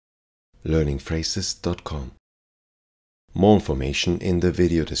learningphrases.com. More information in the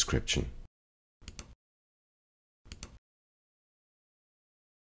video description.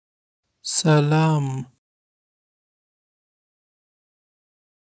 Salam.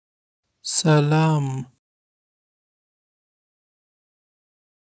 Salam.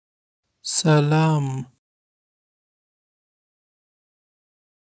 Salam.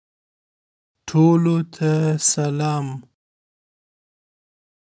 ټولو ته سلام.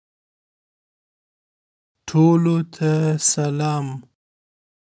 ټولو ته سلام.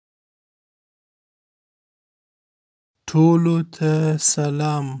 ټولو ته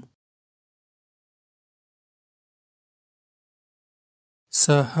سلام.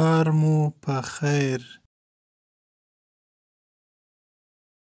 سهار مو پخیر.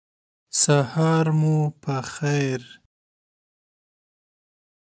 سهار مو پخیر.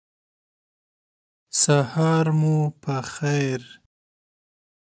 سهار مو پخیر.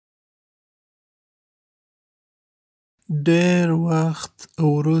 ډېر وخت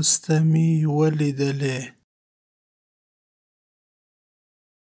وروسته می ولیدلې.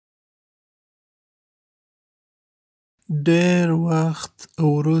 ډېر وخت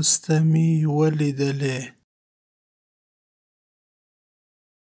وروسته می ولیدلې.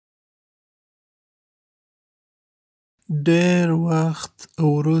 ډېر وخت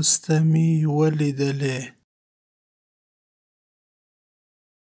وروسته می ولیدلې.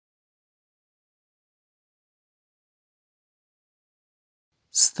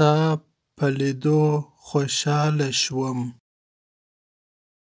 ستا په لیدو خوشحاله شوم.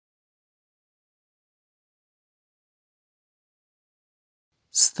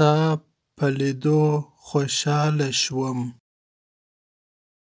 ستا په لیدو خوشحاله شوم.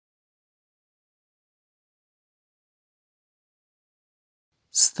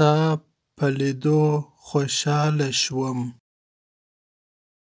 ستا په لیدو خوشحاله شوم.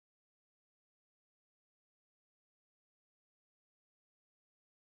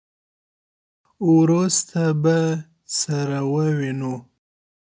 وروسته به سره ووینو.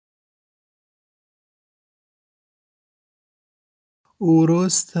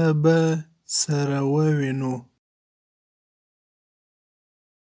 وروسته به سره ووینو.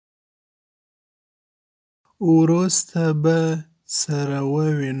 وروسته به سره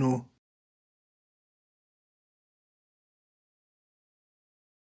ووینو.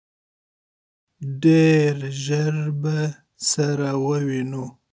 ډېر ژر به سره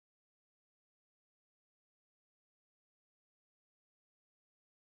ووینو.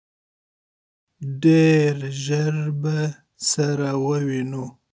 ډېر ژر به سره ووینو.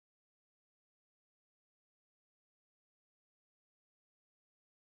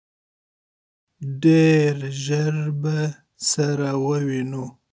 ډېر ژر به سره ووینو.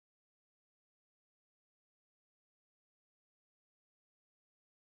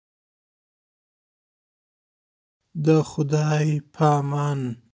 د خدای پامان.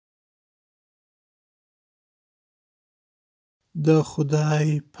 د خدای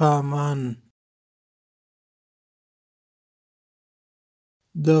پامان.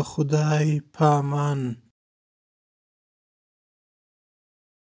 د خدای پامان.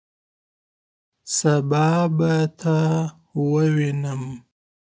 سبا به تا ووینم.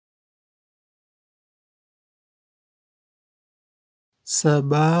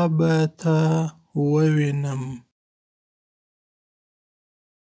 سبا به تا ووینم.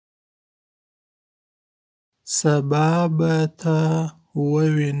 سبا به تا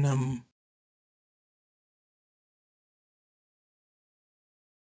ووینم.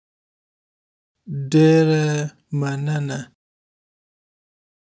 ډېره مننه.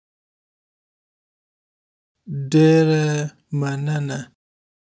 ډېره مننه.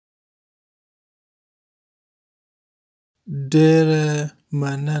 ډېره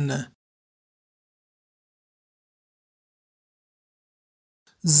مننه.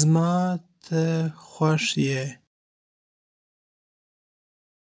 زما ته خوښ یې.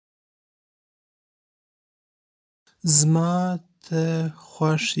 زما ته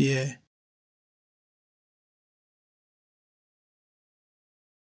خوښ یې.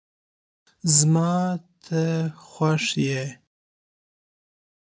 زما ته خوښ یې.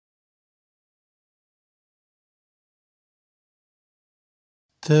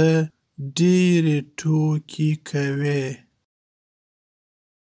 ته ډېرې ټوکې کوې.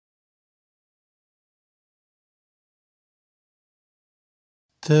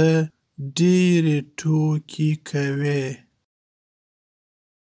 ته ډېرې ټوکې کوې.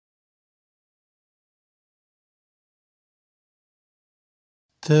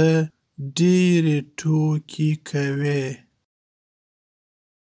 ته ډېرې ټوکې کوې.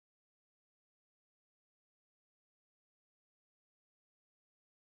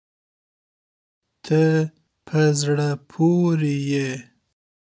 ته په زړه پورې یې.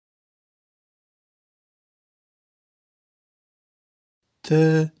 ته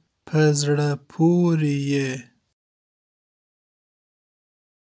په زړه پورې یې.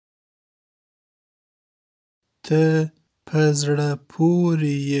 ته په زړه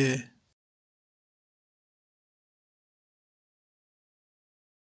پورې یې.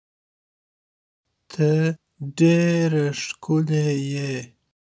 ته ډېره ښکلې یې.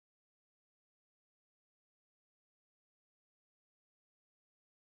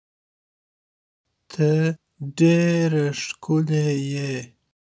 ته ډېره ښکلې یې.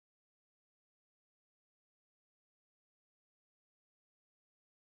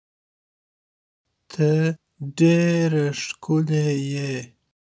 ته ډېره ښکلې یې.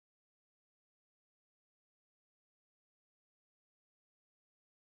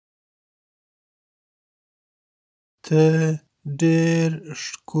 ته ډېر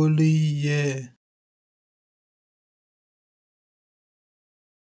ښکلی یې.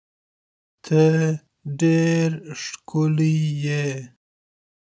 ته ډېر ښکلی یې.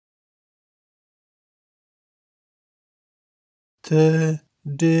 ته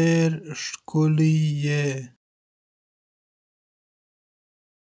ډېر ښکلی یې.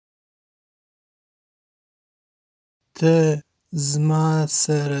 ته زما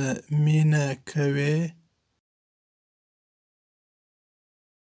سره مینه کوې.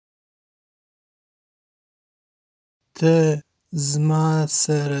 ته زما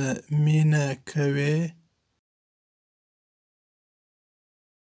سره مینه کوې.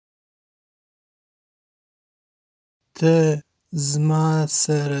 ته زما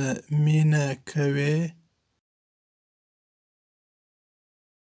سره مینه کوې.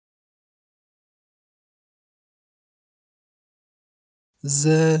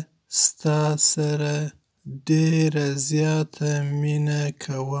 زه ستا سره ډېره زیاته مینه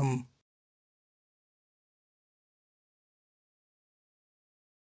کوم.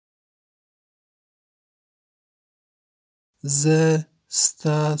 زه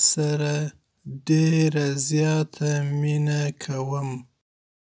ستا سره ډېره زیاته مینه کوم.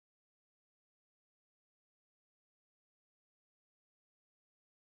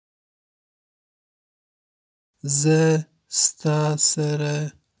 زه ستا سره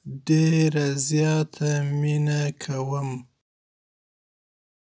ډېره زیاته مینه کوم.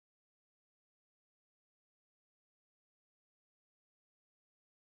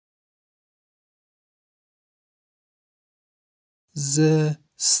 زه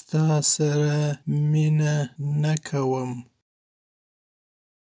ستا سره مینه نه کوم.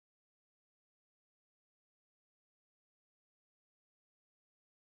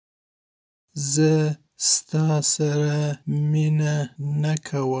 زه ستا سره مینه نه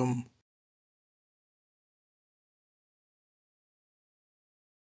کوم.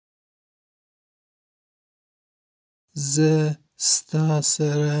 زه ستا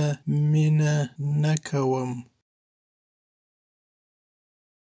سره مینه نه کوم.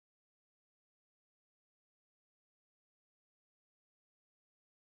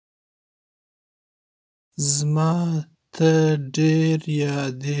 زما ته ډېر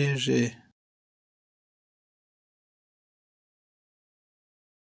یادېږې.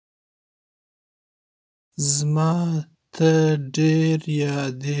 زما ته ډېر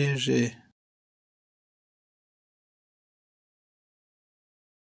یادېږې.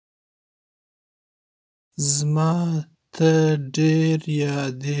 زما ته ډېر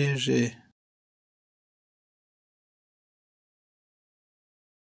یادېږې.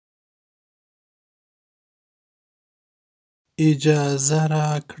 اجازه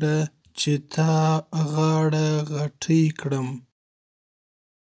راکړه چې تا غاړه غټۍ کړم.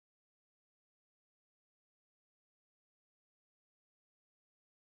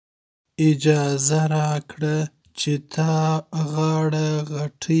 اجازه راکړه چې تا غاړه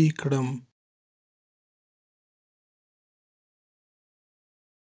غټۍ کړم.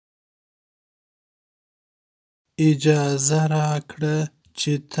 اجازه راکړه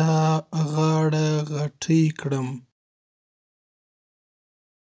چې تا غاړه غټۍ کړم.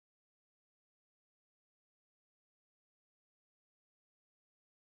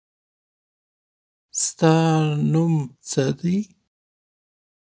 ستا نوم څه دی؟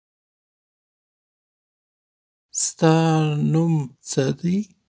 ستا نوم څه دی؟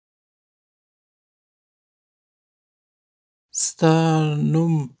 ستا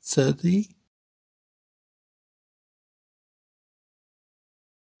نوم څه دی؟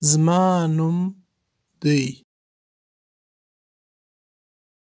 زما نوم دی.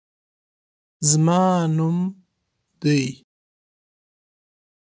 زما نوم دی.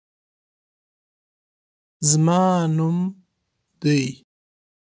 زما نوم دی.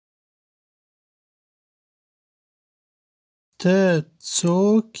 ته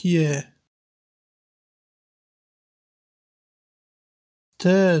څوک یې؟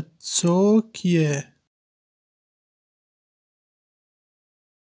 ته څوک یې؟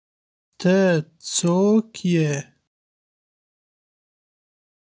 ته څوک یې؟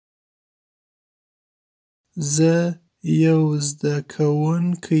 زه یو زده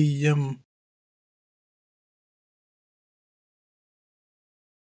کوونکی یم.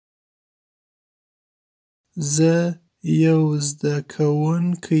 زه یو زده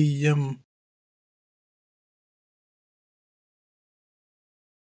کوونکی یم.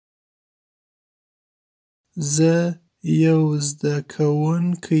 زه یو زده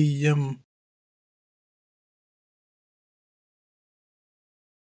کوونکی یم.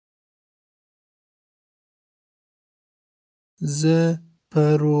 زه په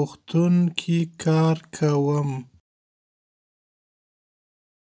روغتون کې کار کوم.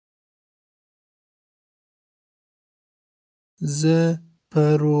 زه په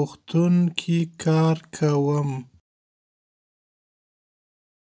روغتون کې کار کوم.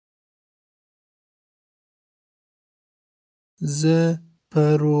 زه په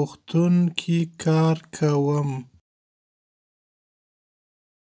روغتون کې کار کوم.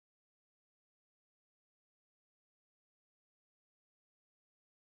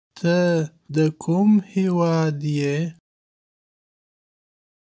 ته د کوم هیواد یې؟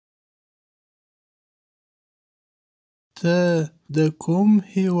 ته د کوم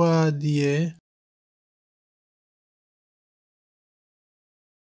هیواد یې؟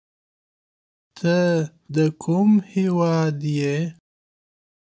 ته د کوم هیواد یې؟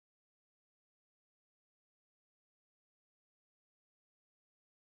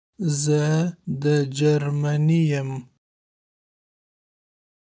 زه د جرمني یم.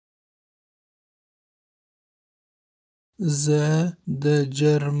 زه د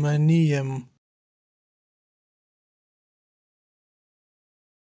جرمني یم.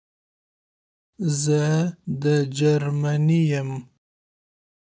 زه د جرمني یم.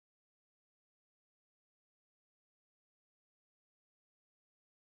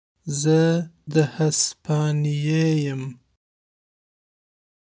 زه د هسپانیې یم.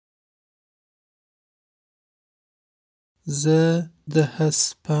 زه د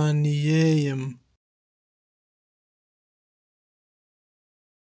هسپانیې یم.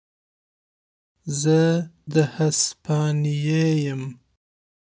 زه د هسپانیې یم.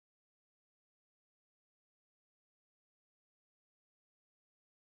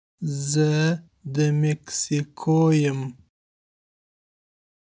 زه د مکسیکو یم.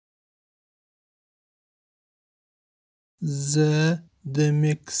 زه د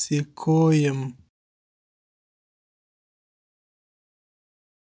مکسیکو یم.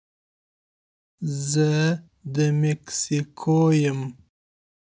 زه د مکسیکو یم.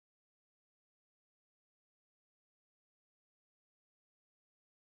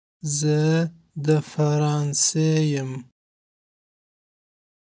 زه د فرانسې یم.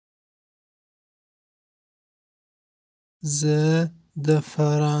 زه د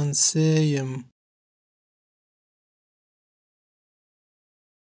فرانسې یم.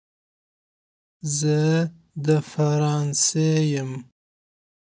 زه د فرانسې یم.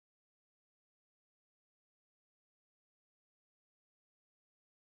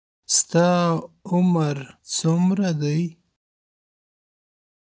 ستا عمر څومره دی؟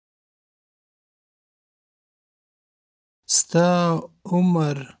 ستا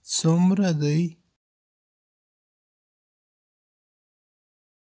عمر څومره دی؟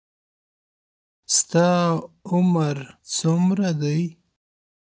 ستا عمر څومره دی؟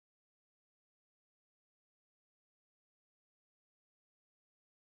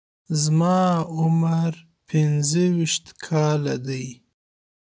 زما عمر 25 کاله دی.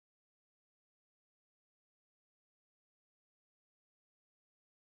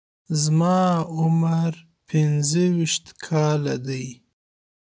 زما عمر 25 کاله دی.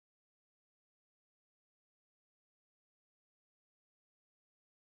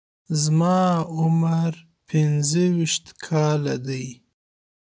 زما عمر 25 کاله دی.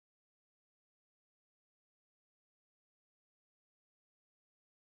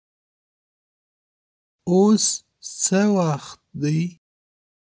 اوس څه وخت دی؟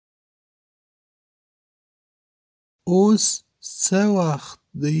 اوس څه وخت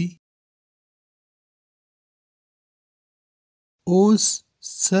دی؟ اوس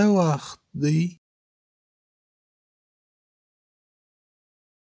څه وخت دی؟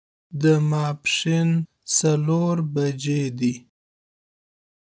 د ماپښین 4 بجې دي.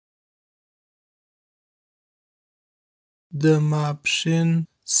 د ماپښین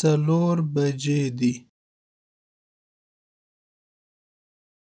 4 بجې دي.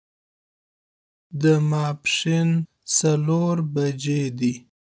 د ماپښین څلور بجې دي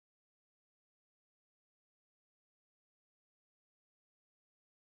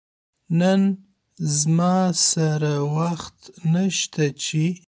نن زما سره وخت نشته چې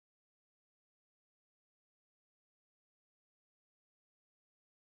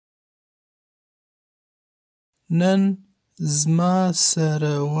نن زما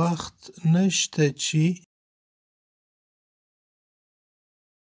سره وخت نشته چې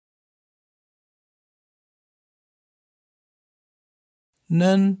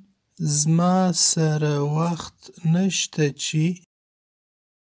نن زما سره وخت نشته چې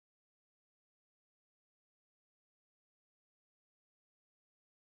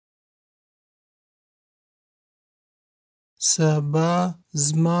سبا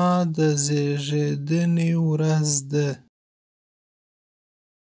زما د زیږیدنې ورځ ده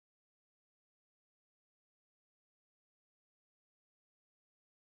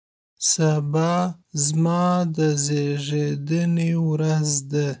سبا زما د زیږیدنې ورځ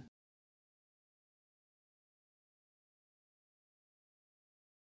ده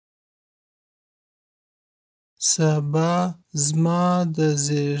سبا زما د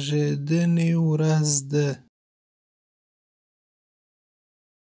زیږیدنې ورځ ده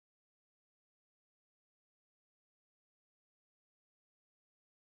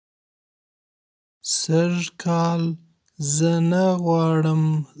سږ کال زه نه غواړم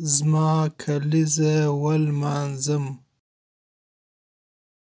زما کلیزه ولمانځم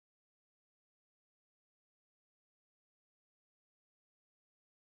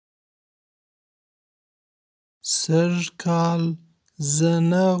سږ کال زه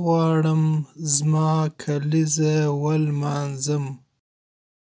نه غواړم زما کلیزه ولمانځم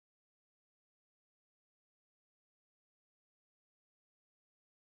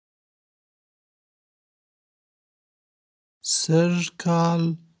سږ کال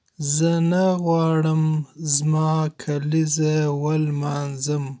زه نه غواړم زما کلیزه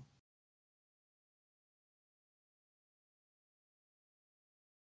ولمانځم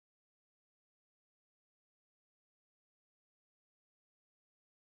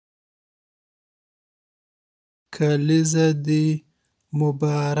کلیزه دې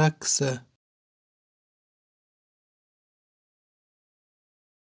مبارک شه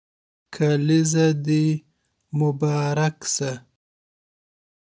کلیزه دې مبارک شه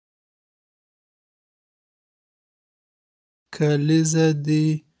کلیزه دې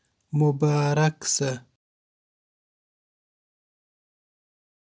مبارک شه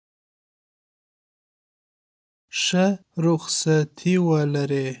ښه رخصتي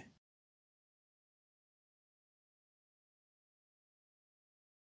ولرې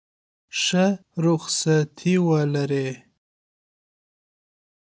ښه رخصتي ولرې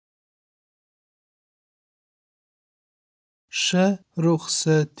ښه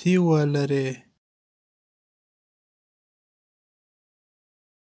رخصتي ولرې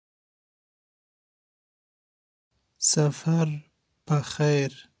سفر په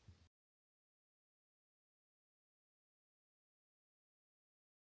خیر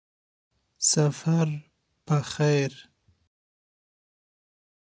سفر په خیر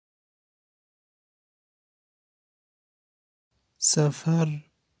سفر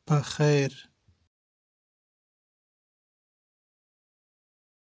په خیر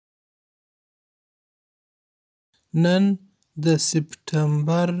نن د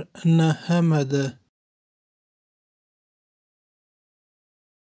سپټمبر 9 ده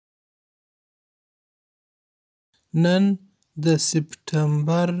نن د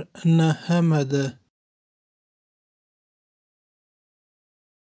سپټمبر 9 ده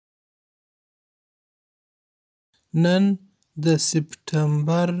نن د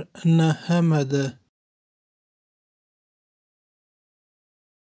سپټمبر 9 ده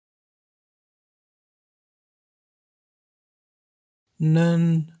نن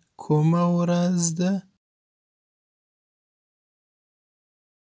کومه ورځ ده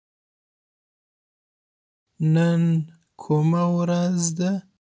نن کومه ورځ ده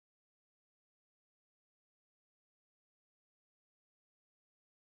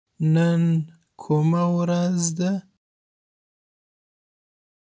نن کومه ورځ ده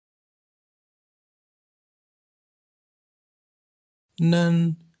نن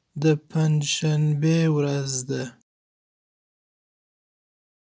د پنجشنبه ورځ ده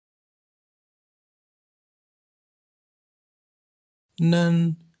نن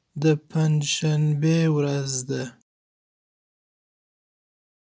د پنجشنبه ورځ ده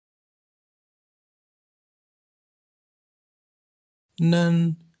نن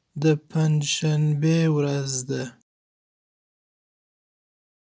د پنجشنبه ورځ ده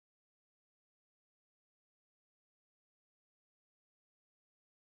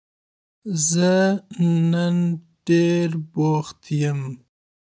زه نن ډېر بوخت یم.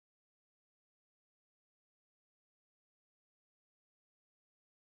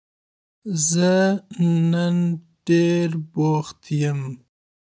 زه نن ډېر بوخت یم.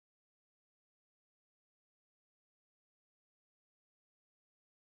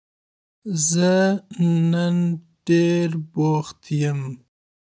 زه نن ډېر بوخت یم.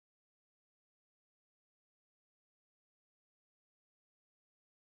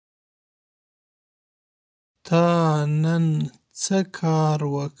 تا نن څه کار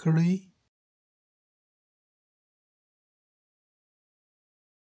وکړی؟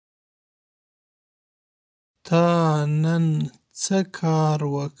 تا نن څه کار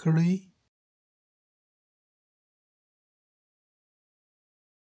وکړی؟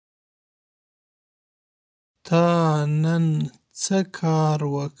 تا نن څه کار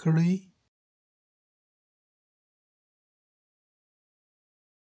وکړی؟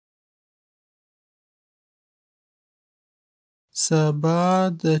 سبا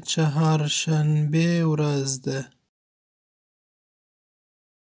د چهارشنبې ورځ ده.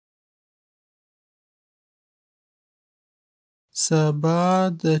 سبا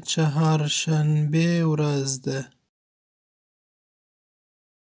د چهارشنبې ورځ ده.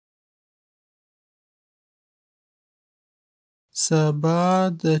 سبا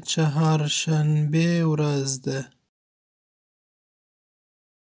د چهارشنبې ورځ ده.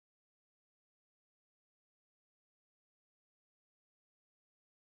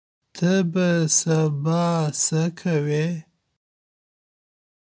 ته به سبا څه کوې؟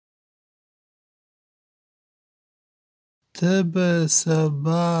 ته به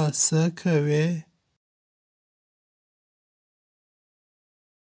سبا څه کوې؟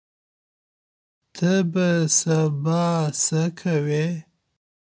 ته به سبا څه کوې؟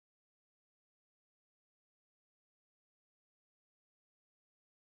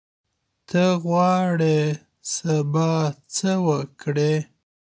 ته غواړې سبا څه وکړې؟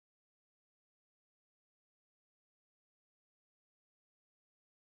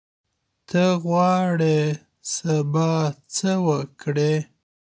 ته غواړې سبا څه وکړې؟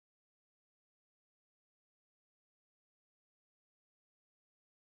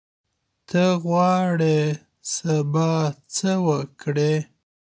 ته غواړې سبا څه وکړې؟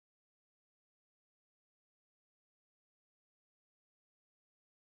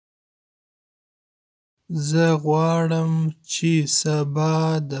 زه غواړم چې سبا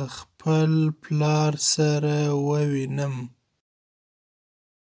د خپل پلار سره ووینم.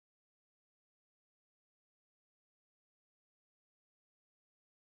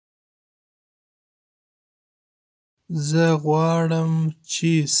 زه غواړم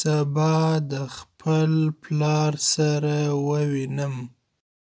چې سبا د خپل پلار سره ووینم.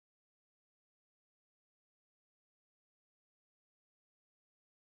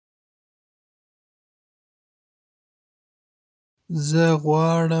 زه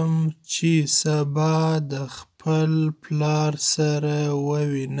غواړم چې سبا د خپل پلار سره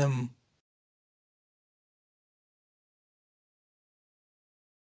ووینم.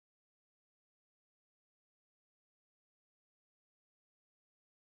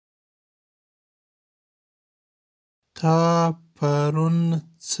 تا پرون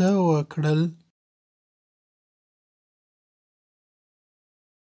څه وکړل؟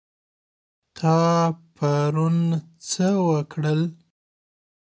 تا پرون څه وکړل؟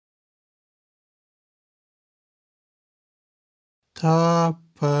 تا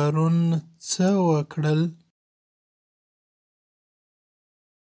پرون څه وکړل؟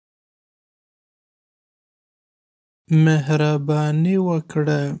 مهرباني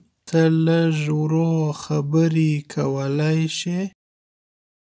وکړه، ته لږ ورو خبرې کولی شې؟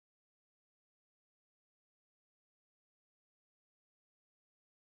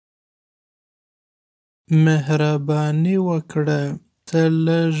 مهرباني وکړه، ته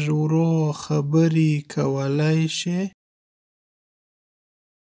لږ ورو خبرې کولی شې؟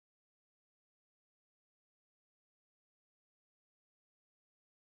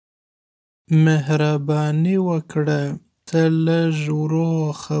 مهرباني وکړه، ته لږ ورو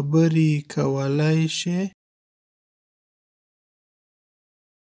خبرې کولی شې؟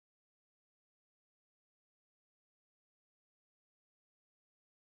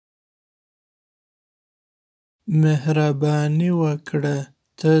 مهرباني وکړه،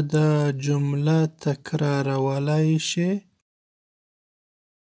 ته دا جمله تکرارولی شې؟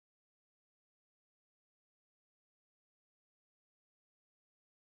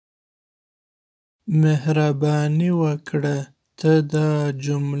 مهرباني وکړه، ته دا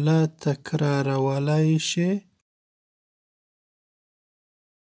جمله تکرارولی شې؟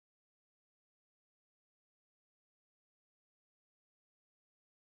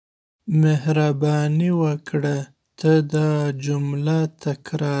 مهرباني وکړه، ته دا جمله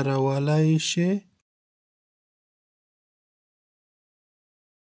تکرارولی شې؟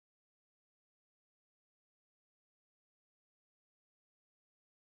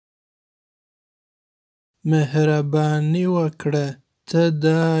 مهرباني وکړه ته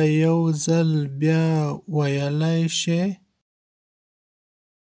دا یو ځل بیا ویلی شې؟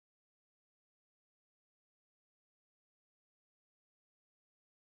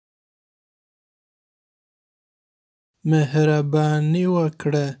 مهرباني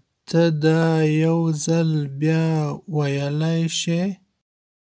وکړه ته دا یو ځل بیا ویلی شې؟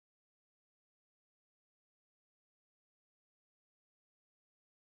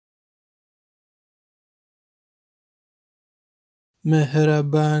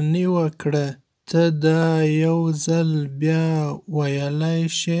 مهرباني وکړه ته دا یو ځل بیا ویلی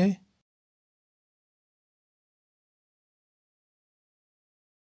شې؟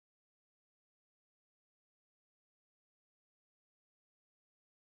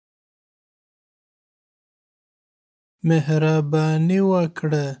 مهرباني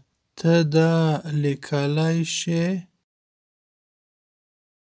وکړه ته دا لیکلی شې؟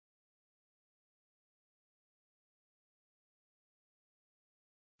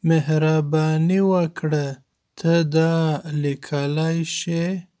 مهرباني وکړه ته دا لیکلی شې؟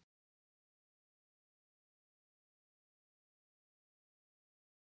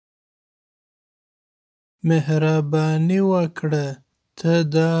 مهرباني وکړه ته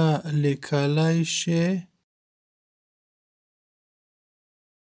دا لیکلی شې؟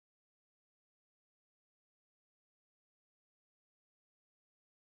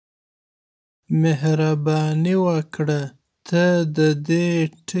 مهرباني وکړه ته د دې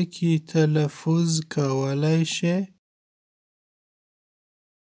ټکي تلفظ کولی شې؟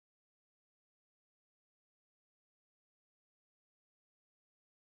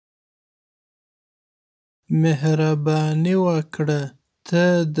 مهرباني وکړه ته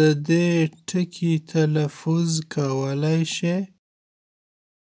د دې ټکي تلفظ کولی شې؟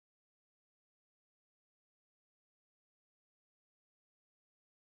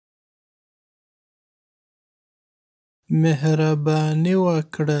 مهرباني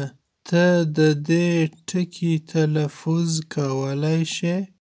وکړه ته د دې ټکي تلفظ کولی شې؟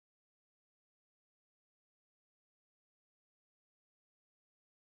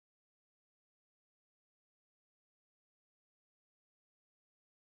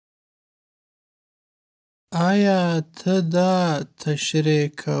 آیا ته دا تشریح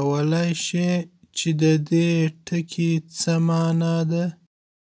کولی شې چې د دې ټکي څه معنا ده؟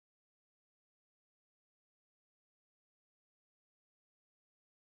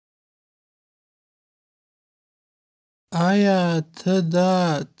 آیا ته دا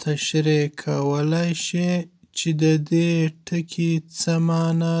تشریح کولی شې چې د دې ټکي څه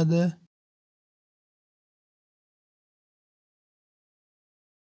معنا ده؟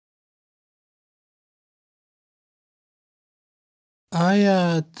 آیا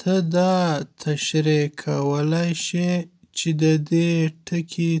ته دا تشریح کولی شې چې د دې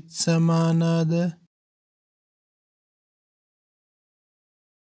ټکي څه معنا ده؟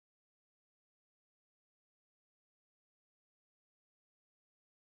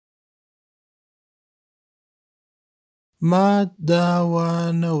 ما دا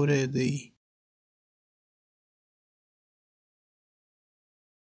وانه ورېدی.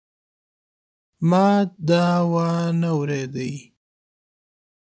 ما دا وانه ورېدی.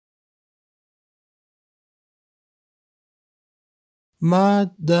 ما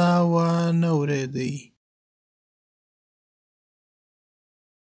دا وانه ورېدی.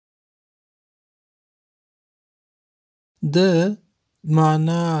 د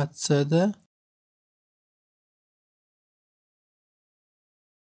معنا څه ده؟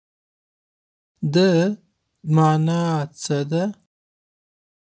 د معنا څه ده؟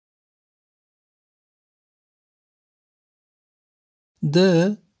 د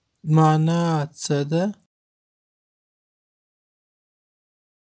معنا څه ده؟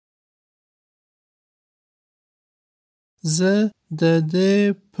 زه د دې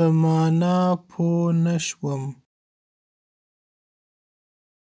په معنا پوه نه شوم.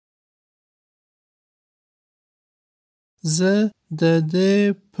 زه د دې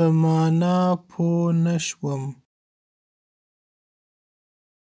په معنا پوه نه شوم.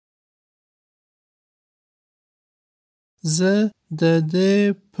 زه د دې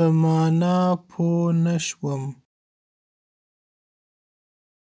په معنا پوه نه شوم.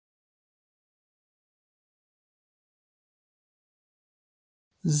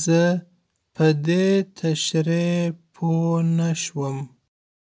 زه په دې تشریح پوه نه شوم.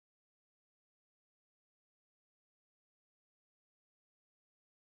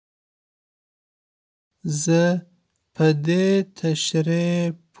 زه په دې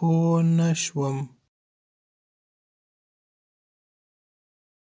تشریح پوه نشوم.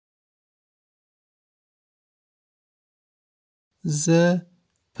 زه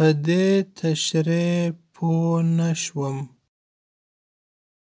په دې تشریح پوه نشوم.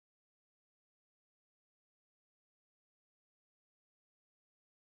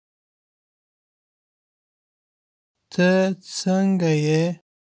 ته څنګه یې؟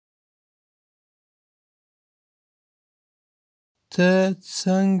 ته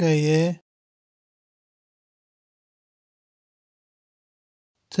څنګه یې؟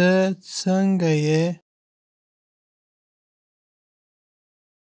 ته څنګه یې؟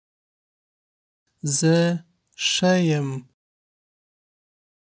 زه ښه یم.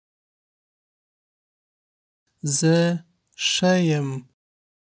 زه ښه یم.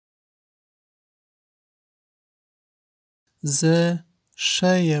 زه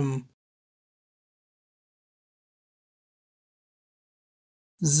ښه یم.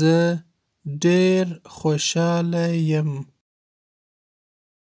 زه ډېر خوشحاله یم.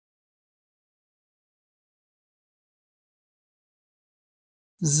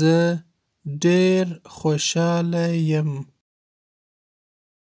 زه ډېر خوشحاله یم.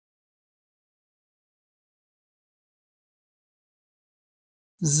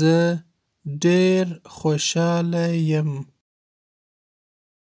 زه ډېر خوشحاله یم.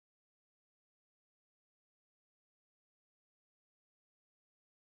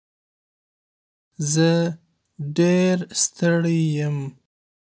 زه ډېر ستړی یم.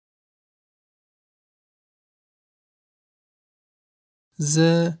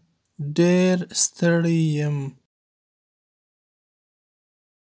 زه ډېر ستړی یم.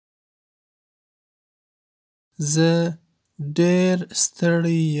 زه ډېر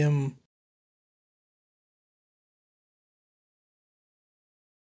ستړی یم.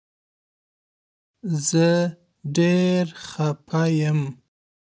 زه ډېر خپه یم.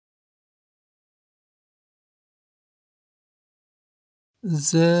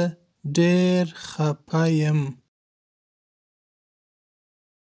 زه ډېر خپه یم.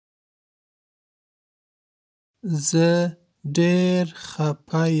 زه ډېر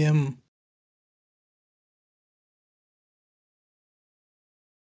خپه یم.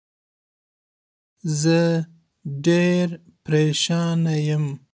 زه ډېر پریشانه یم.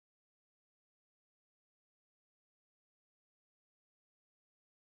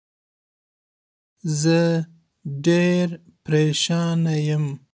 زه ډېر پریشانه یم.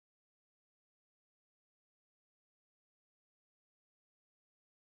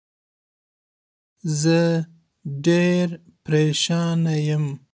 زه ډېر پریشانه یم.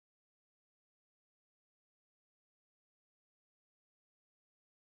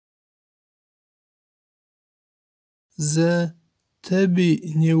 زه تبې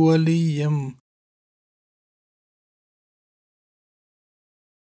نیولی یم.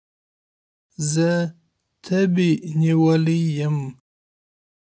 زه تبې نیولی یم.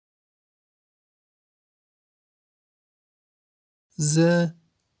 زه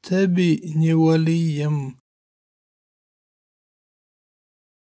تبې نیولی یم.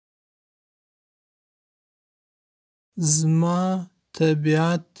 زما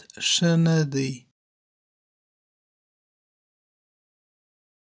طبیعت ښه نه دی.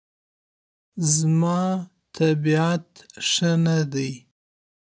 زما طبیعت ښه نه دی.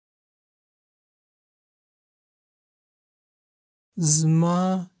 زما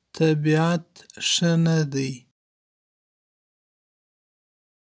طبیعت ښه نه دی.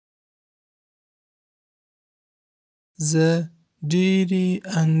 زه ډېرې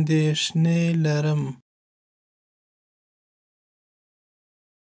اندېښنې لرم.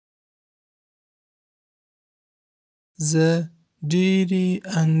 زه ډېرې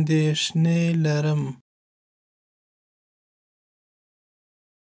اندېښنې لرم.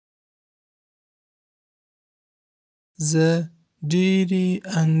 زه ډېرې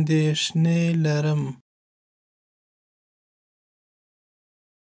اندېښنې لرم.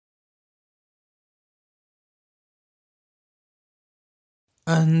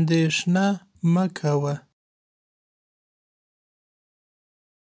 اندېښنه مه کوه.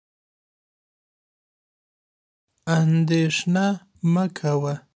 اندېښنه مه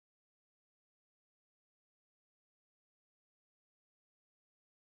کوه.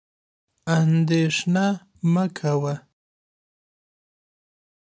 اندېښنه مه کوه.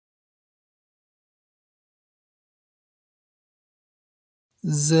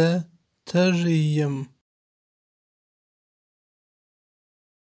 زه تږی یم.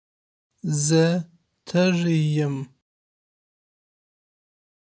 زه تږی یم.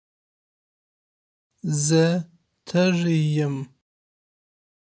 زه تږی یم.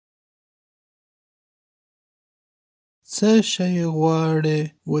 څه شی غواړې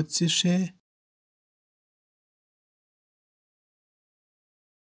وڅښې؟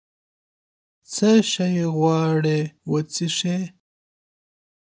 څه شی غواړې وڅښې؟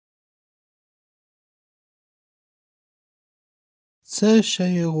 څه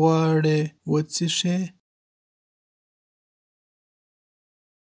شی غواړې وڅښې؟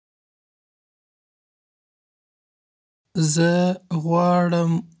 زه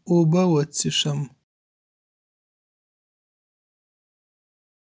غواړم اوبه وڅښم.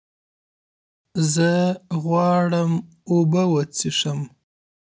 زه غواړم اوبه وڅښم.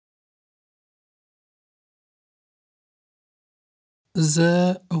 زه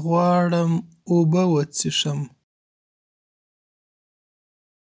غواړم اوبه وڅښم.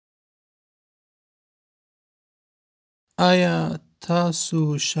 آیا تاسو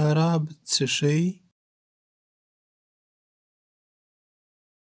شراب څښئ؟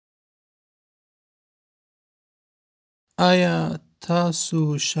 آیا تاسو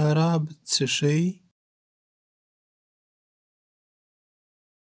شراب څښئ؟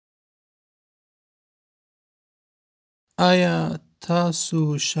 آیا تاسو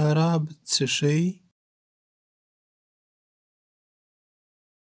شراب څښئ؟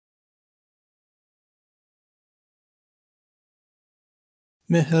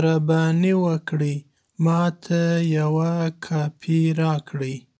 مهرباني وکړئ ما ته یوه کاپي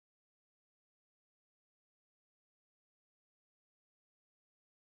راکړئ.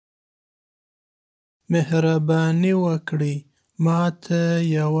 مهرباني وکړئ ما ته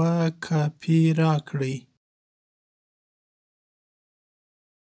یوه کاپي راکړئ.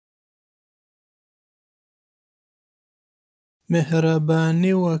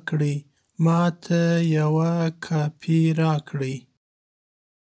 مهرباني وکړئ ما ته یوه کاپي راکړئ.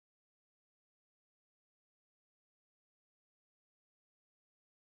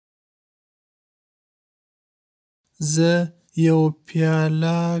 زه یو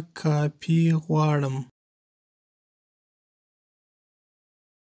پیاله کاپي غواړم.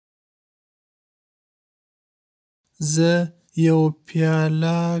 زه یو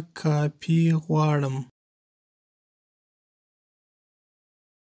پیاله کاپي غواړم.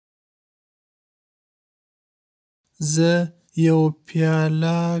 زه یو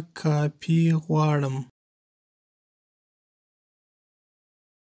پیاله کاپي غواړم.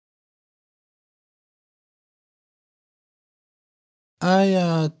 آیا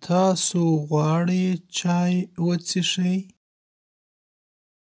تاسو غواړئ چای وڅښئ؟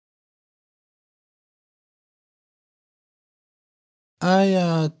 آیا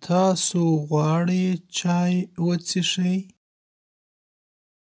تاسو غواړئ چای وڅښئ؟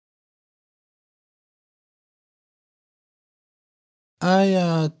 آیا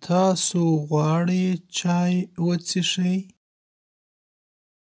تاسو غواړئ چای وڅښئ؟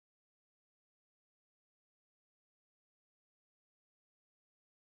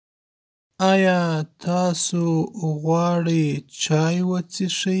 آیا تاسو غواړئ چای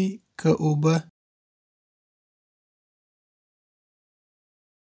وڅښئ که اوبه؟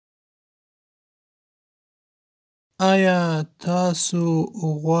 آیا تاسو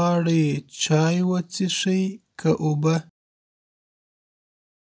غواړئ چای وڅښئ که اوبه؟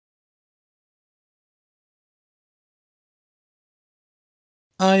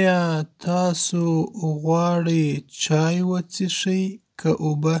 آیا تاسو غواړئ چای وڅښئ که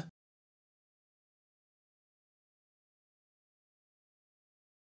اوبه؟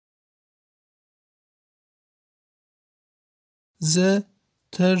 زه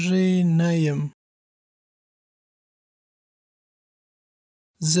تږی نه یم.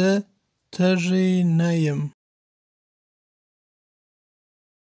 زه تږی نه یم.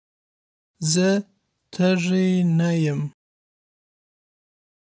 زه تږی نه یم.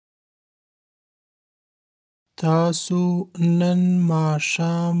 تاسو نن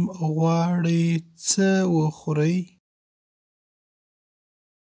ماښام غواړئ څه وخورئ؟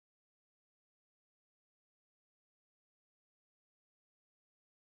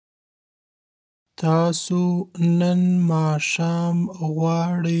 تاسو نن ماښام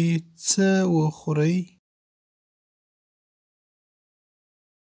غواړئ څه وخورئ؟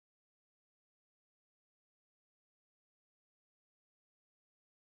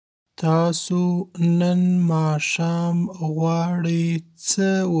 تاسو نن ماښام غواړئ څه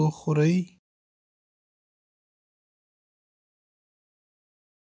وخورئ؟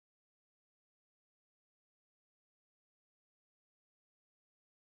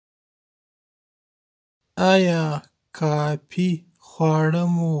 آیا کافي خواړه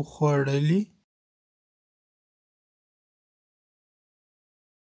مو خوړلي؟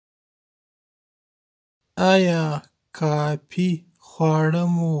 آیا کافي خواړه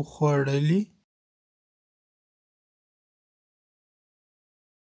مو خوړلي؟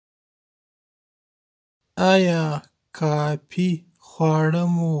 آیا کافي خواړه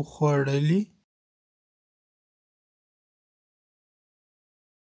مو خوړلي؟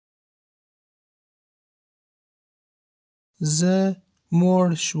 زه موړ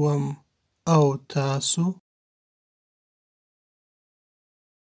شوم او تاسو؟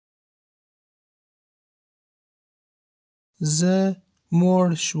 زه موړ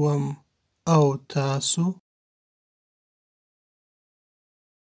شوم او تاسو؟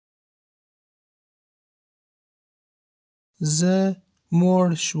 زه موړ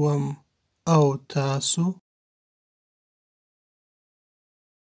شوم او تاسو؟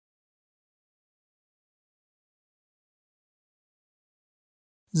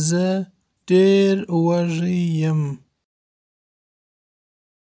 زه ډېر وږی یم.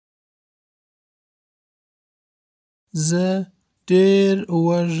 زه ډېر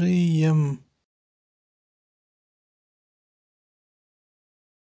وږی یم.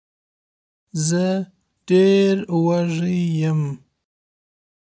 زه ډېر وږی یم.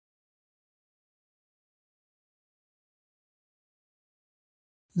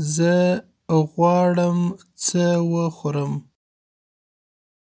 زه غواړم څه وخورم.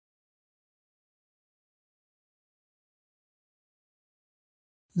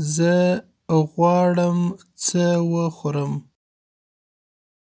 زه غواړم څه وخورم.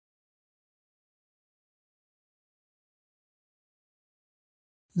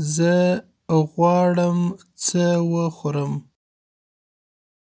 زه غواړم څه وخورم.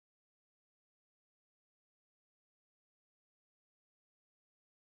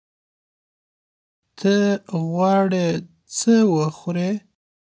 ته غواړې څه وخورې؟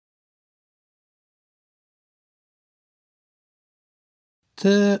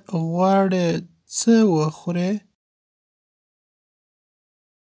 ته غواړې څه وخورې؟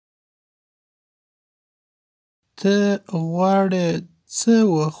 ته غواړې څه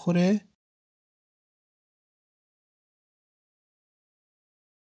وخورې؟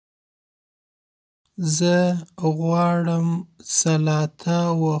 زه غواړم سلاته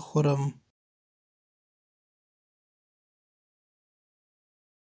وخورم.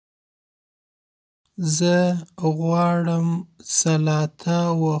 زه غواړم سلاته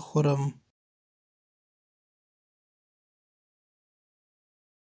وخورم.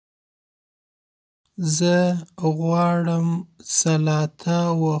 زه غواړم سلاته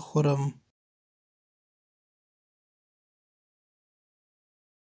وخورم.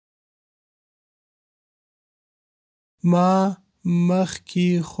 ما مخکې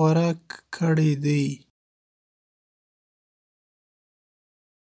خوراک کړی دی.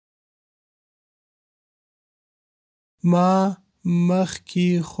 ما مخکې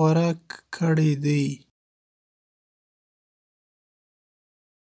خوراک کړی دی.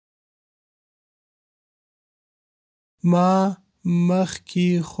 ما مخکې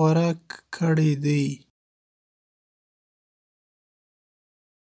خوراک کړی دی.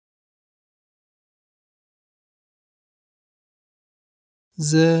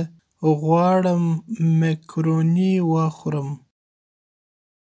 زه غواړم مکروني وخورم.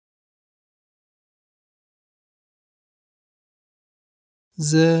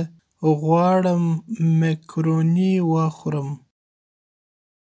 زه غواړم مکروني وخورم.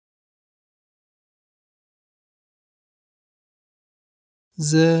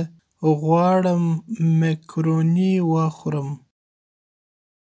 زه غواړم مکروني وخورم.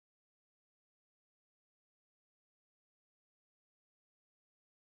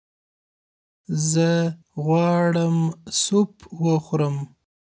 زه غواړم سوپ وخورم.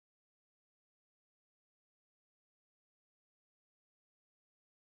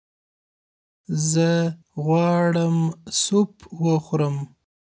 زه غواړم سوپ وخورم.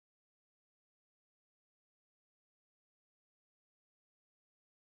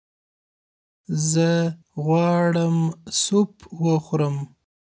 زه غواړم سوپ وخورم.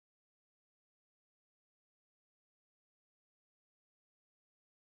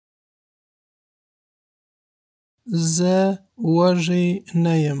 زه وږی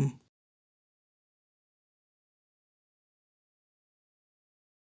نه یم.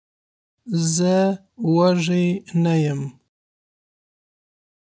 زه وږی نه یم.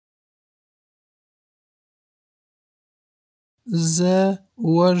 زه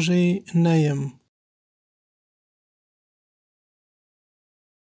وږی نه یم.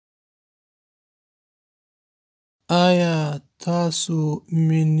 آیا تاسو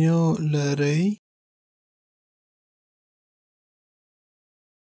مینیو لرئ؟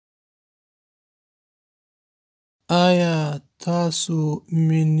 آیا تاسو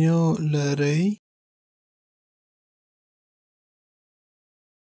مینیو لرئ؟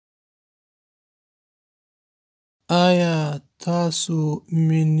 آیا تاسو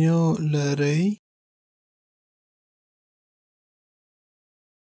مینیو لرئ؟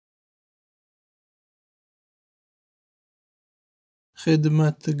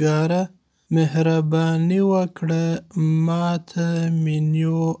 خدمتګاره مهرباني وکړه ماته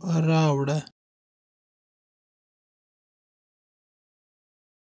منیو راوړه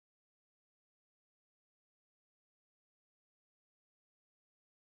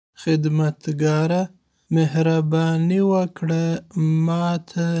خدمتګاره مهرباني وکړه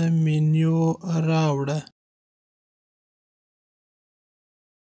ماته منیو راوړه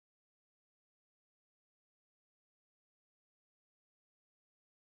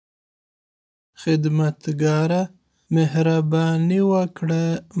خدمتګاره مهرباني وکړه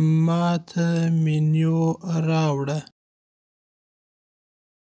ماته منیو راوړه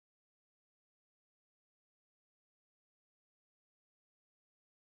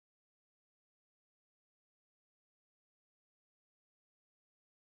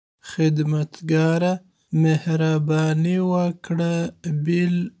خدمتګاره مهرباني وکړه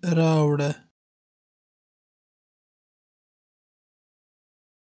بیل راوړه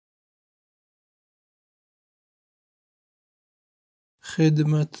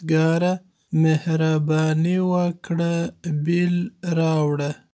خدمتګاره مهرباني وکړه بیل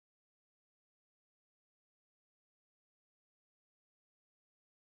راوړه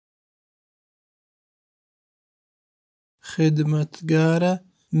خدمتګاره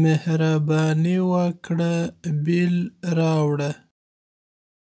مهرباني وکړه بیل راوړه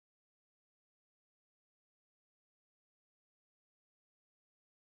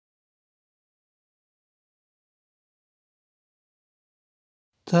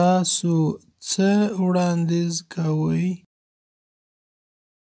تاسو څه وړاندیز کوئ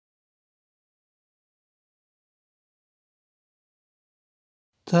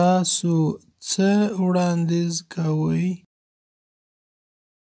تاسو څه وړاندیز کوئ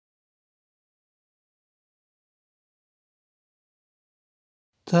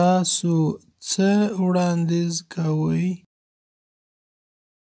تاسو څه وړاندیز کوئ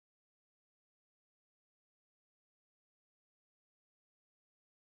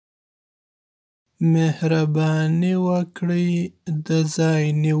مهرباني وکړئ د ځای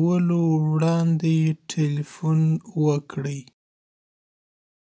نیولو وړاندې ټلیفون وکړئ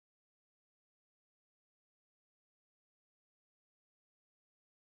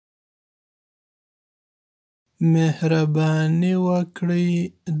مهرباني وکړئ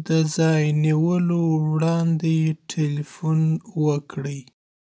د ځای نیولو وړاندې ټلیفون وکړئ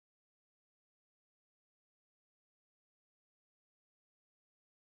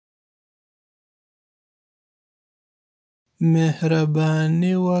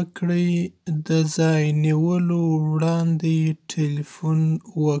مهرباني وکړئ د ځای نیولو وړاندې ټلیفون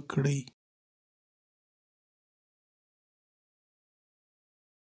وکړئ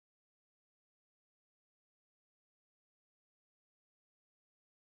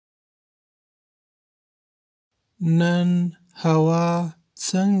نن هوا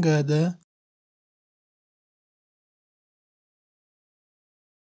څنګه ده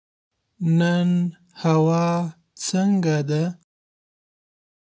نن هوا څنګه ده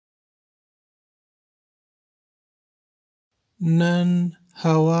نن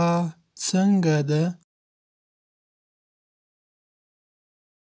هوا څنګه ده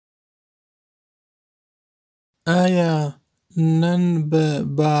آیا نن به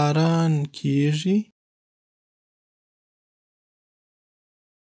باران کیږي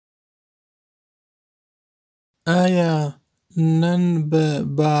آیا نن به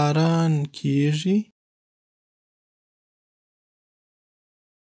باران کیږي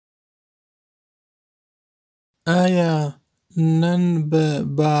آیا نن به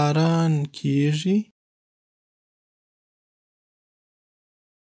باران کیږي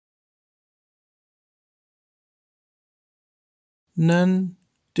نن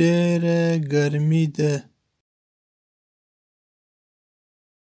ډېره ګرمي ده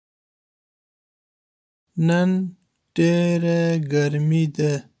نن ډېره ګرمي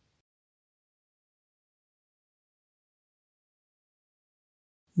ده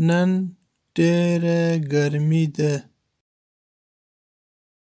نن ډېره ګرمي ده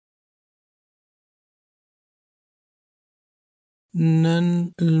نن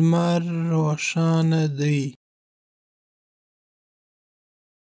لمر روښانه دی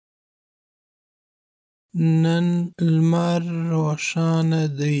نن لمر روښانه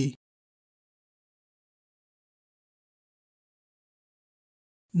دی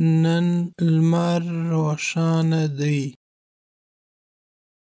نن لمر روښانه دی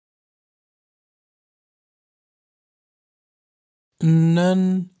نن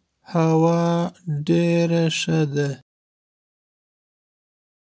هوا ډېره ښه ده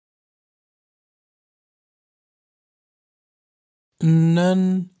نن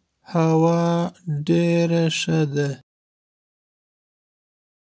هوا ډېره ښه ده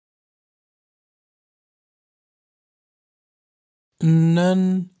نن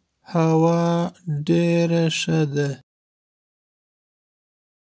هوا ډېره ښه ده.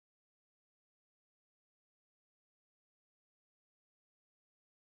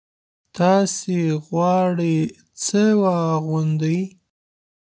 تاسې غواړئ څه واغوندئ؟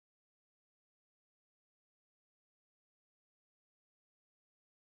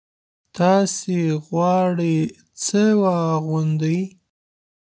 تاسې غواړئ څه واغوندئ؟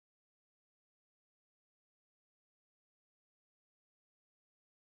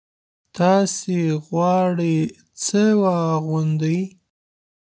 تاسې غواړئ څه واغوندئ؟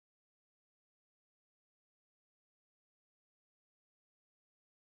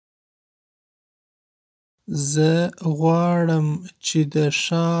 زه غواړم چې د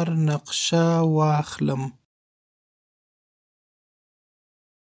ښار نقشه واخلم.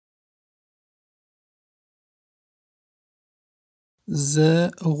 زه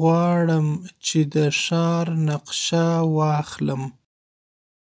غواړم چې د ښار نقشه واخلم.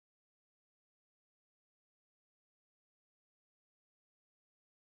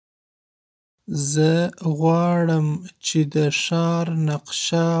 زه غواړم چې د ښار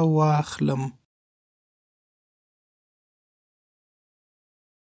نقشه واخلم.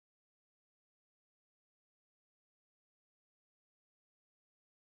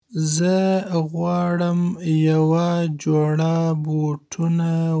 زه غواړم یوه جوړه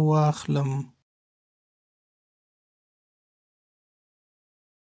بوټونه واخلم.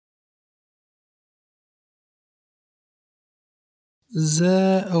 زه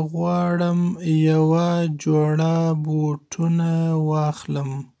غواړم یوه جوړه بوټونه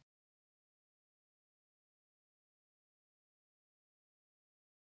واخلم.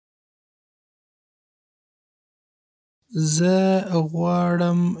 زه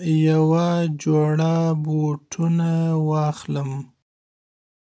غواړم یوه جوړه بوټونه واخلم.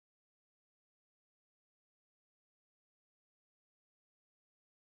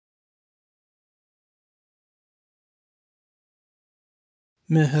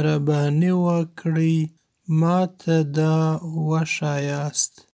 مهرباني وکړئ ماته دا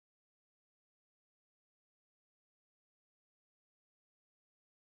وښایاست.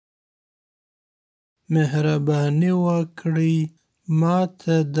 مهرباني وکړئ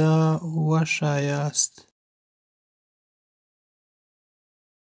ماته دا وښایاست.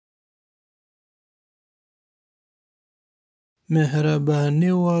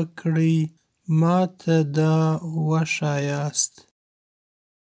 مهرباني وکړئ ماته دا وښایاست.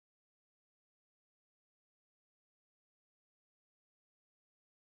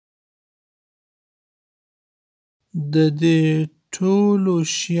 د دې ټولو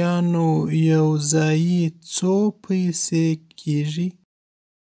شیانو یوځایي څو پیسې کیږي؟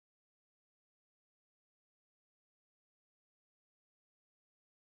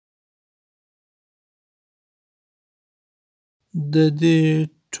 د دې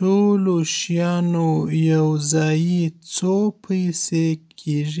ټولو شیانو یوځایي څو پیسې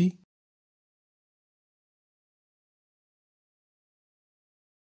کیږي؟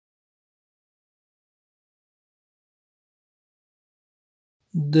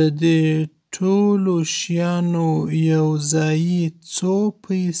 د دې ټولو شیانو یوځایي څو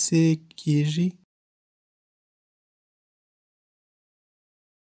پیسې کیږي؟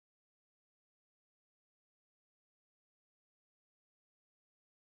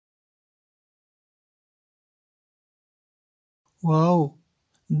 واو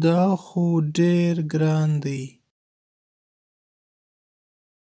دا خو ډیر ګران دی.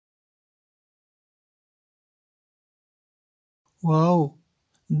 واو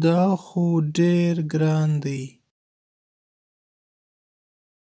دا خو ډیر ګران دی.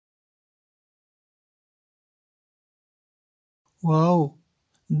 واو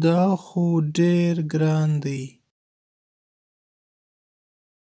دا خو ډیر ګران دی.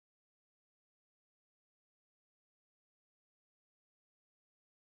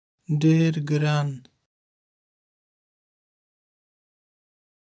 ډیر ګران.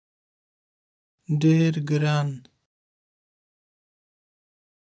 ډیر ګران.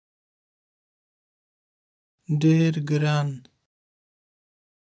 ډیر ګران.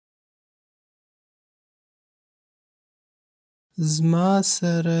 زما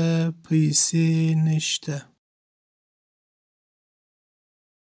سره پیسې نشته.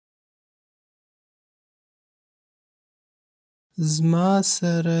 زما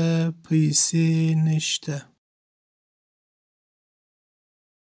سره پیسې نشته.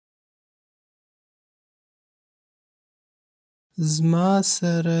 زما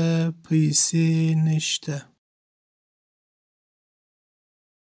سره پیسې نشته.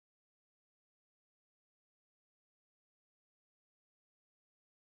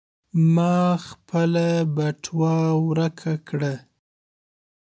 ما خپله بټوه ورکه کړه.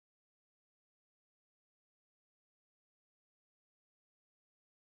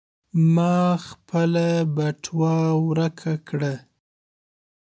 ما خپله بټوه ورکه کړه.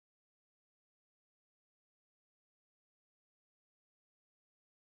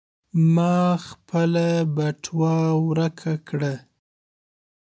 ما خپله بټوه ورکه کړه.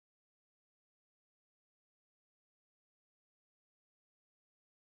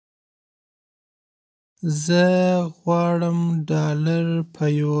 زه غواړم ډالر په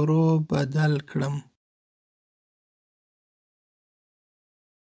یورو بدل کړم.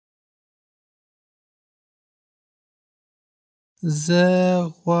 زه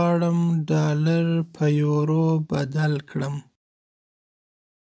غواړم ډالر په یورو بدل کړم.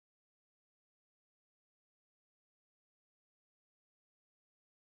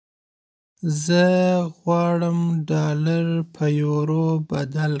 زه غواړم ډالر په یورو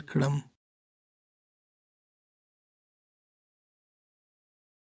بدل کړم.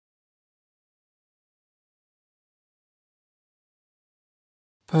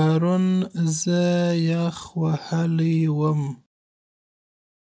 پرون زه یخ وهلی وم.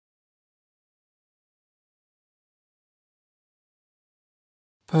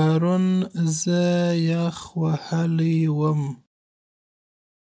 پرون زه یخ وهلی وم.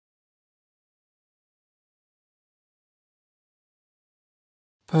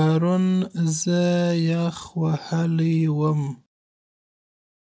 پرون زه یخ وهلی وم.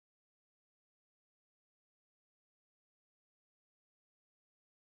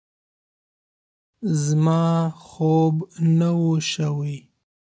 زما خوب نه و شوی.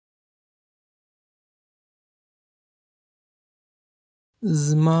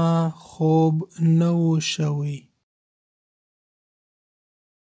 زما خوب نه و شوی.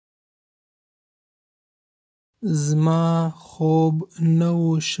 زما خوب نه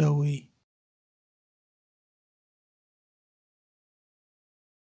و شوی.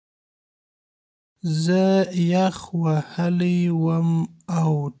 زه یخ وهلی وم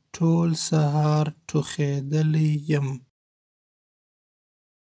او ټول سهار ټوخېدلی یم.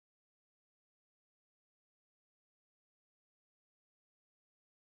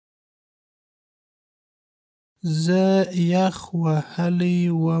 زه یخ وهلی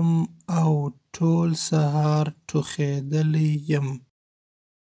وم او ټول سهار ټوخېدلی یم.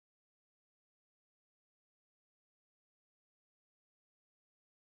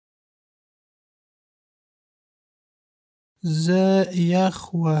 زه یخ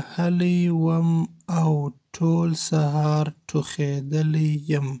وهلی وم او ټول سهار ټوخېدلی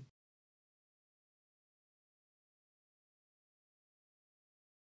یم.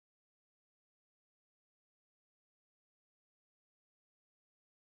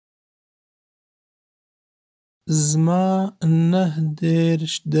 زما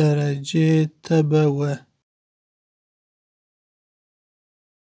 9 درجې تبه وه.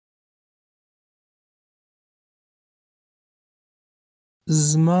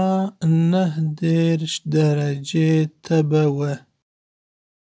 زما 9 درجې تبه وه.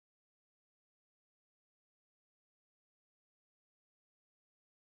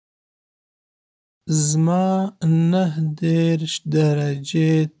 زما 9 درجې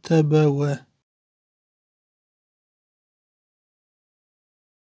تبه وه.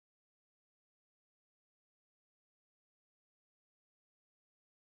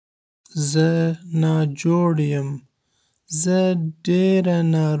 زه ناجوړ یم. زه ډېره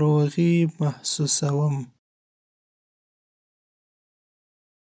ناروغي محسوسوم.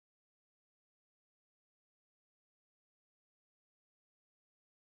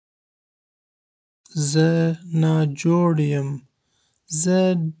 زه ناجوړ یم. زه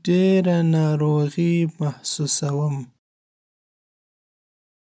ډېره ناروغي محسوسوم.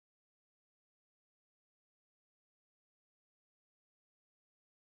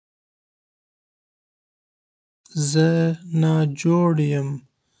 زه ناجوړ یم.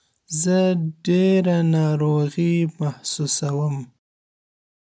 زه ډېره ناروغي محسوسوم.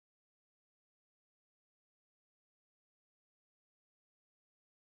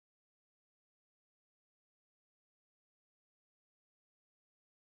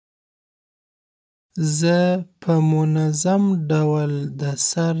 زه په منظم ډول د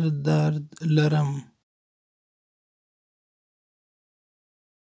سر درد لرم.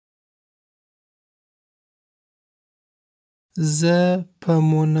 زه په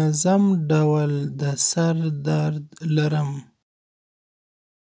منظم ډول د سر درد لرم.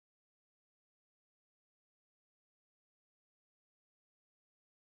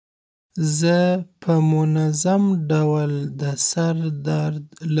 زه په منظم ډول د سر درد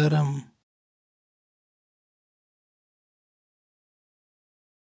لرم.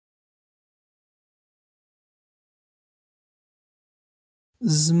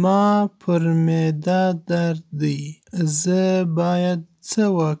 زما پر معده درد دی. زه باید څه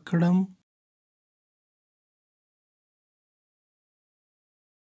وکړم؟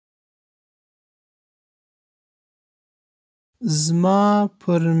 زما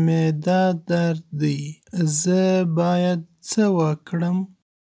پر معده درد دی. زه باید څه وکړم؟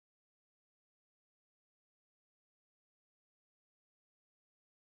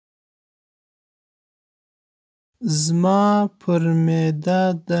 زما پر معده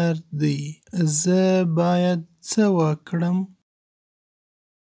درد دی. زه باید څه وکړم؟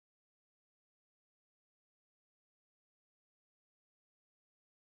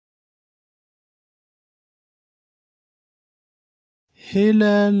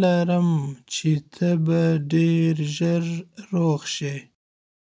 هیله لرم چې ته به ډېر ژر روغ شې.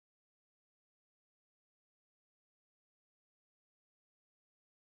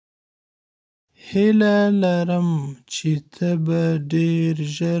 هیله لرم چې ته به ډېر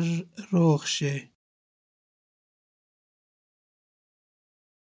ژر روغ شې.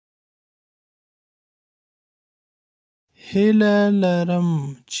 هیله لرم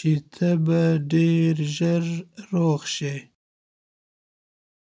چې ته به ډېر ژر روغ شې.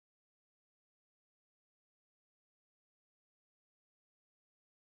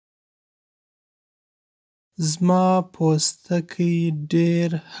 زما پوستکی ډېر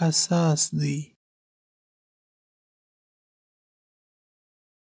حساس دی.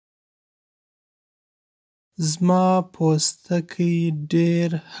 زما پوستکی ډېر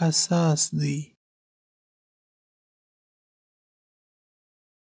حساس دی.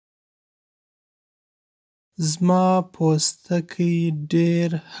 زما پوستکی ډېر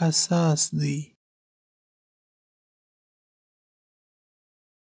حساس دی.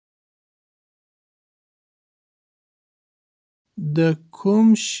 د کوم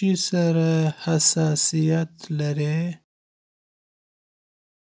شي سره حساسیت لرې؟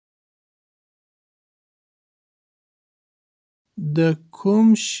 د کوم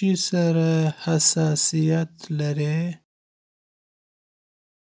شي سره حساسیت لرې؟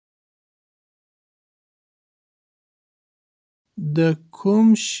 د کوم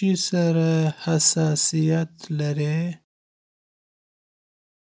شي سره حساسیت لرې؟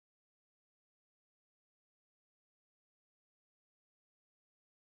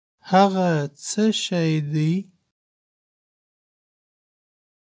 هغه څه شی دی؟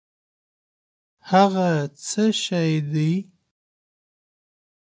 هغه څه شی دی؟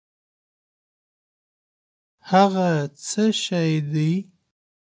 هغه څه شی دی؟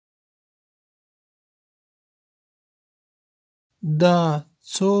 دا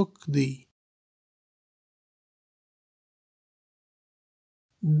څوک دی؟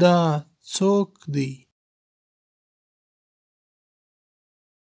 دا څوک دی؟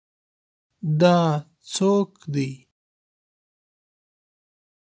 دا څوک دی؟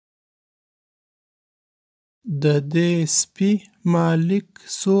 د دې سپي مالک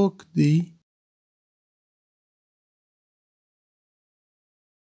څوک دی؟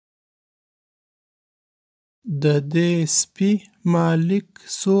 د دې سپي مالک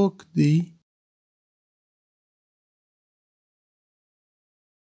څوک دی؟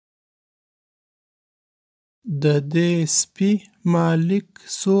 د دې سپي مالک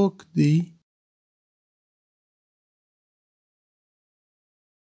څوک دی؟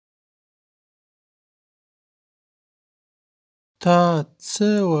 تا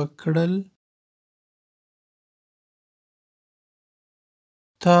څه وکړل؟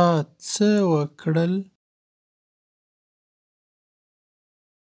 تا څه وکړل؟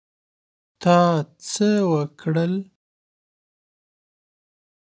 تا څه وکړل؟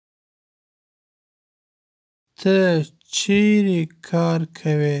 ته چیرې کار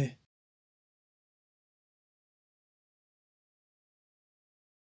کوې؟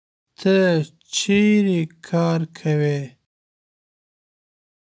 ته چیرې کار کوې؟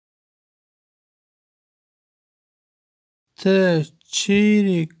 ته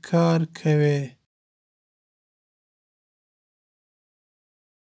چیرې کار کوې؟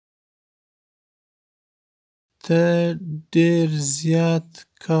 ته ډېر زیات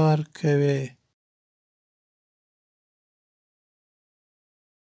کار کوې.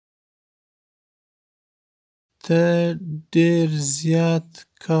 ته ډېر زیات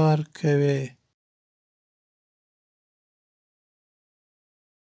کار کوې.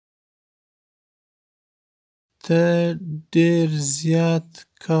 ته ډېر زیات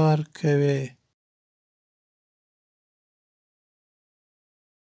کار کوې.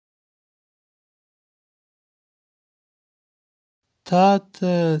 تا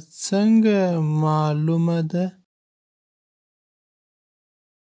ته څنګه معلومه ده؟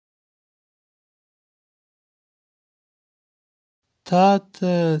 تا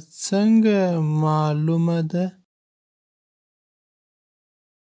ته څنګه معلومه ده؟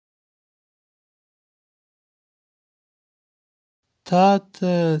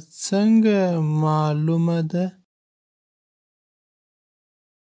 تاته څنګه معلومه ده؟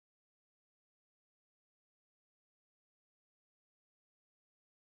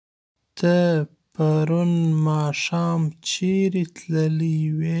 ته پرون ماښام چیرې تللی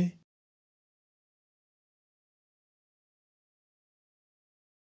وې؟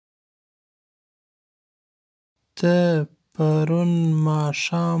 ته پرون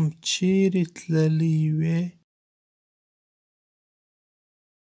ماښام چیرې تللی وې؟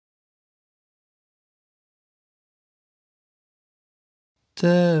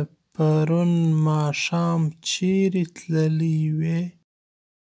 ته پرون ماښام چیرې تللی وې؟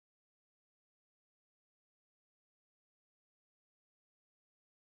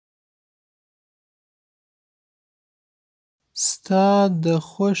 ستا د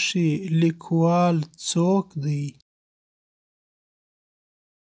خوښې لیکوال څوک دی؟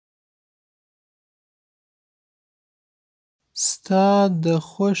 ستا د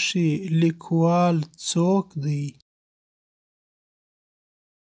خوښې لیکوال څوک دی؟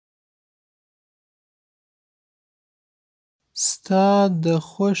 ستا د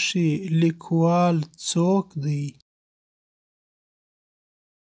خوښې لیکوال څوک دی؟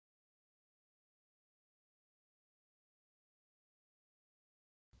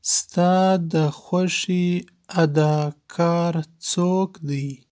 ستا د خوښې اداکار څوک دی؟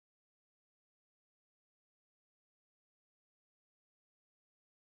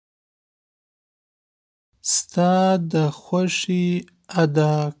 ستا د خوښې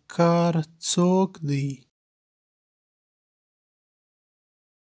اداکار څوک دی؟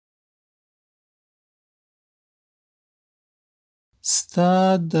 ستا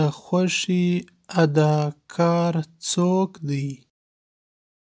د خوښې اداکار څوک دی؟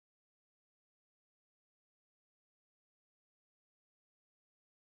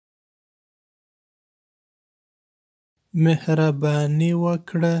 مهرباني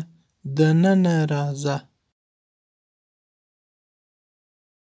وکړه دننه راځه.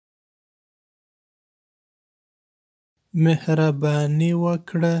 مهرباني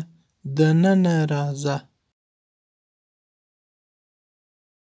وکړه دننه راځه.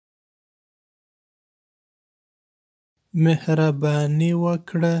 مهرباني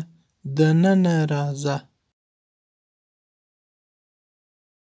وکړه دننه راځه.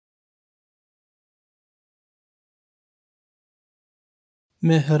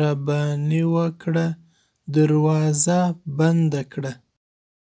 مهرباني وکړه دروازه بنده کړه.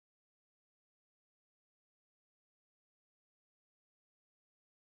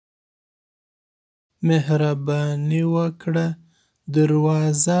 مهرباني وکړه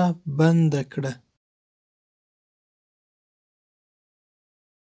دروازه بنده کړه.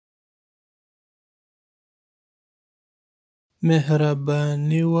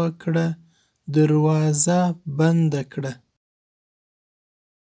 مهرباني وکړه دروازه بنده کړه.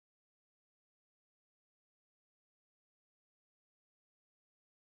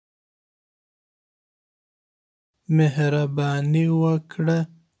 مهرباني وکړه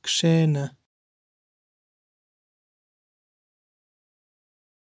کښېنه.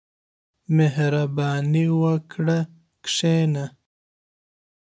 مهرباني وکړه کښېنه.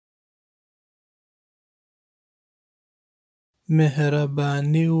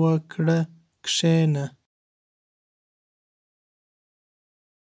 مهرباني وکړه کښېنه.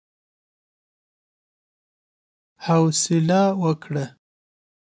 حوصله وکړه.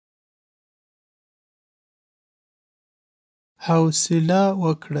 حوصله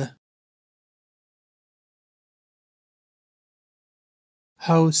وکړه.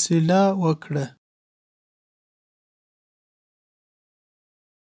 حوصله وکړه.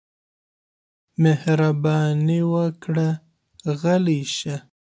 مهرباني وکړه غلی شه.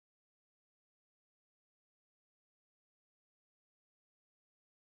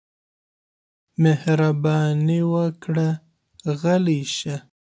 مهرباني وکړه غلی شه.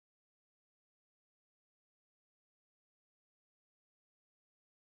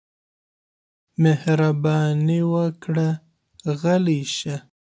 مهرباني وکړه غلی شه.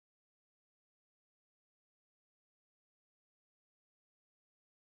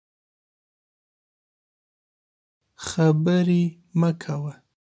 خبرې مه کوه.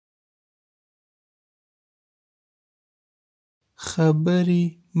 خبرې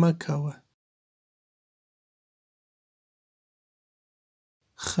مه کوه.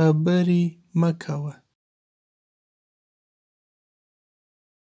 خبرې مه کوه.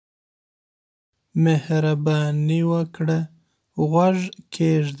 مهرباني وکړه غوږ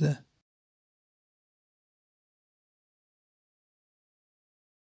کېږده.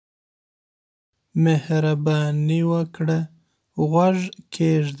 مهرباني وکړه غوږ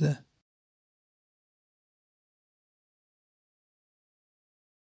کېږده.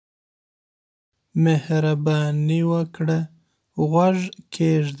 مهرباني وکړه غوږ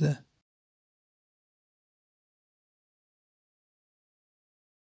کېږده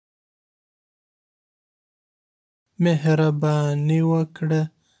مهرباني وکړه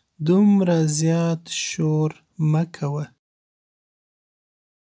دومره زیات شور مه کوه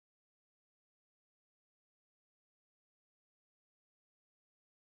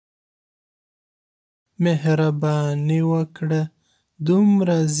مهرباني وکړه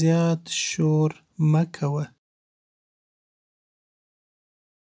دومره زیات شور مه کوه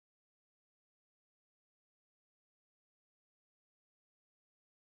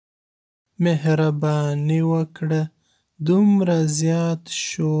مهرباني وکړه دومره زیات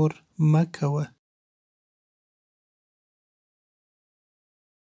شور مه کوه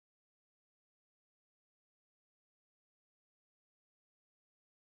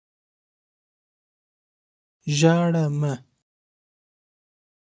ژاړه مه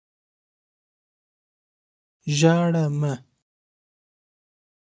ژاړه مه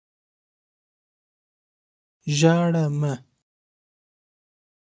ژاړه مه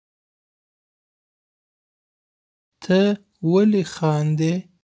ته ولې خاندې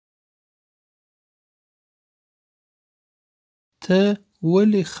ته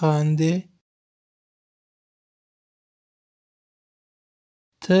ولې خاندې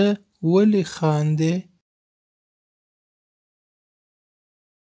ته ولې خاندې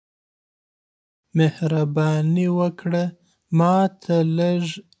مهرباني وکړه ما ته لږ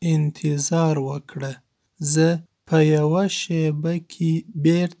انتظار وکړه زه په یوه شېبه کې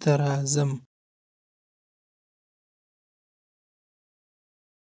بیرته راځم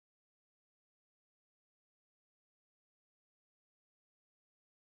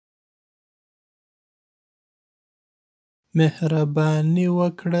مهرباني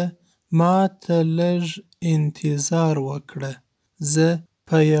وکړه ما ته لږ انتظار وکړه زه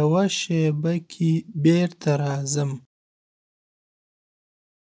په یوه شېبه کې بیرته راځم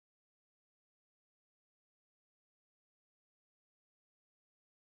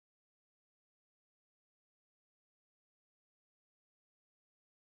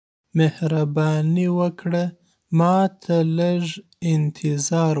مهرباني وکړه ما ته لږ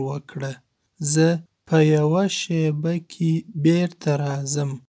انتظار وکړه زه په یوه شېبه کې بیرته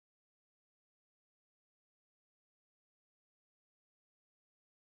راځم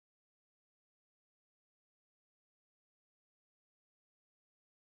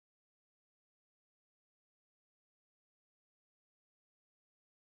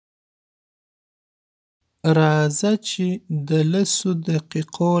راځه چې د لسو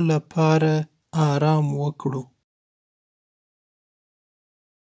دقیقو لپاره آرام وکړو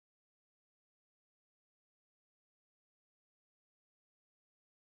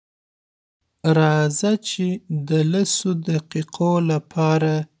راځه چې د لسو دقیقو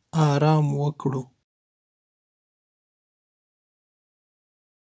لپاره آرام وکړو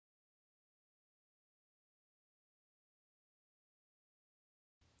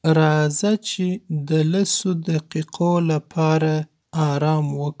راځه چې د لسو دقیقو لپاره آرام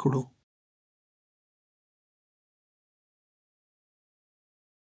وکړو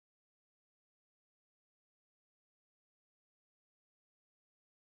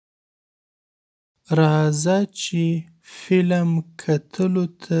راځه چې فلم کتلو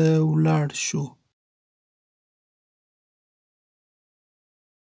ته ولاړ شو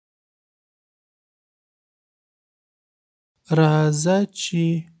راځه چې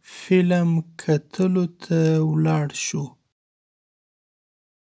فلم کتلو ته ولاړ شو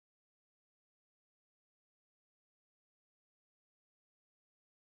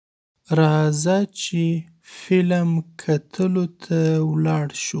راځه چې فلم کتلو ته ولاړ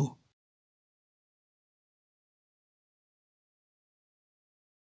شو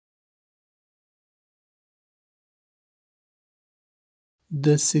د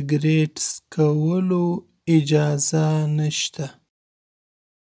سګرټ څکولو اجازه نشته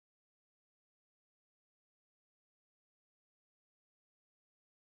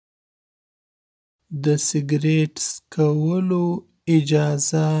د سګرټ څکولو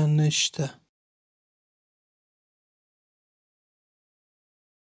اجازه نشته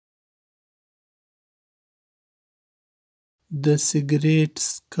د سګرټ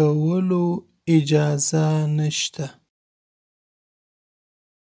څکولو اجازه نشته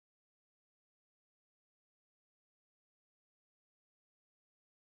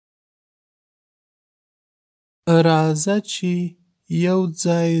راځه چې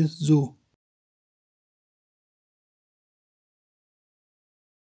یوځای ځو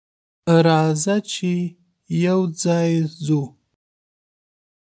راځه چې یوځای ځو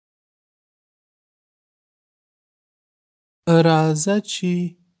راځه چې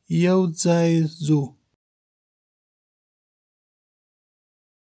یو ځای ځو.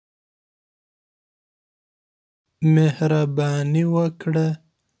 مهرباني وکړه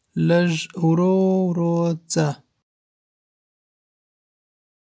لږ ورو ورو ځه.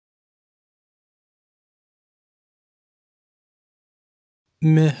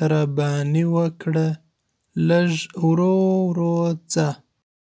 مهرباني وکړه لږ ورو ورو ځه.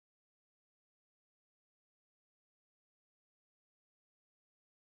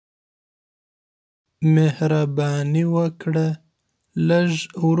 مهرباني وکړه لږ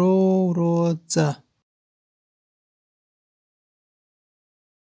ورو ورو ځه.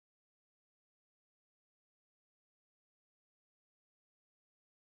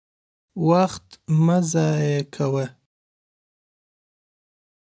 وخت مه ضایع کوه.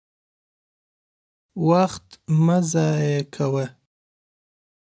 وخت مه ضایع کوه.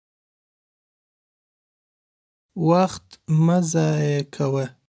 وخت مه ضایع کوه.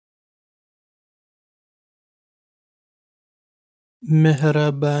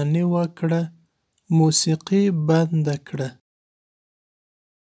 مهرباني وکړه موسیقي بند کړه.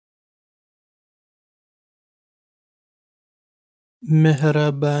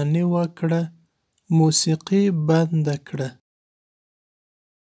 مهرباني وکړه موسیقي بند کړه.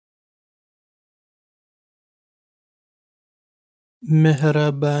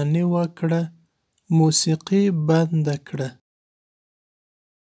 مهرباني وکړه موسیقي بند کړه.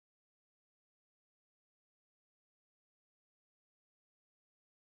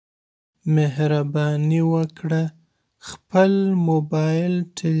 مهرباني وکړه خپل موبایل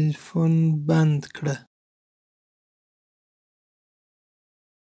ټلیفون بند کړه.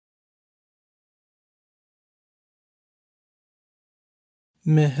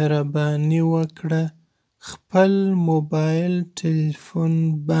 مهرباني وکړه خپل موبایل ټلیفون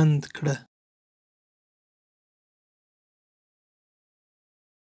بند کړه.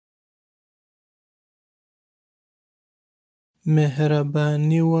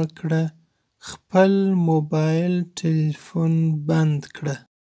 مهرباني وکړه خپل موبایل ټلیفون بند کړه.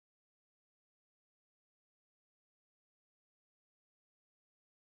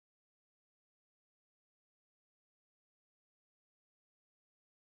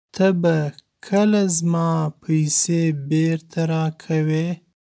 ته به کله زما پیسې بیرته راکوې؟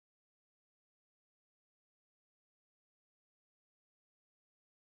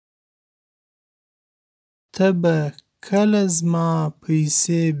 ته به کله زما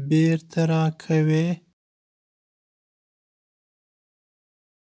پیسې بیرته راکوې؟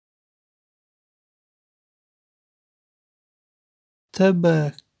 ته به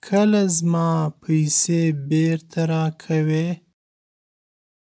کله زما پیسې بیرته راکوې؟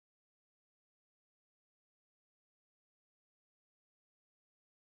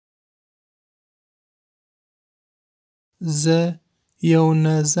 زه یو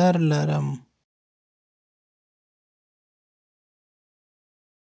نظر لرم.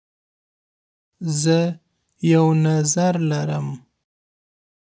 زه یو نظر لرم.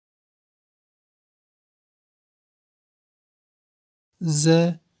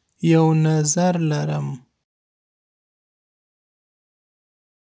 زه یو نظر لرم.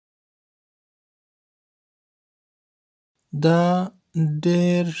 دا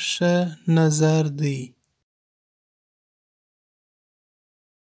ډیر ښه نظر دی.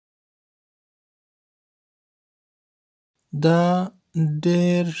 دا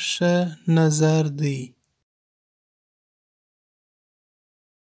ډیر ښه نظر دی.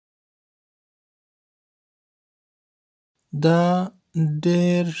 دا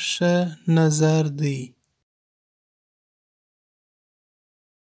ډیر ښه نظر دی.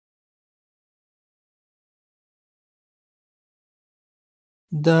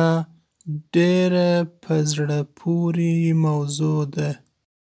 دا ډیره په زړه پورې موضوع ده.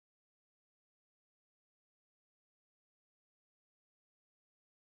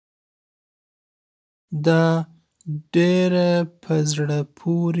 دا ډیره په زړه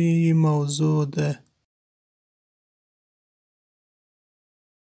پورې موضوع ده.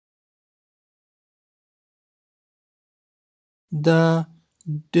 دا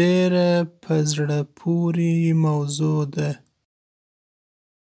ډیره په زړه پورې موضوع ده.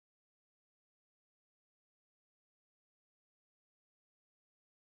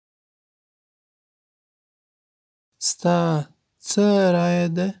 ستا څه رایه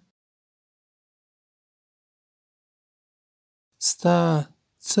ده؟ ستا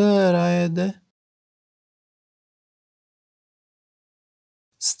څه رایه ده؟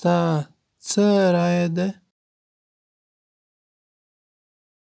 ستا څه رایه ده؟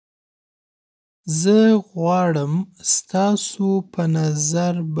 زه غواړم ستاسو په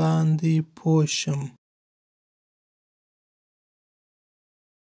نظر باندې پوه شم.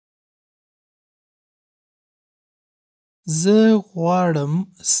 زه غواړم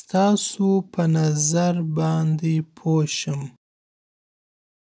ستاسو په نظر باندې پوه شم.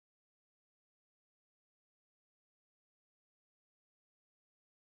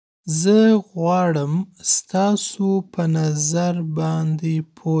 زه غواړم ستاسو په نظر باندې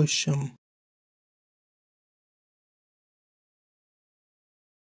پوه شم.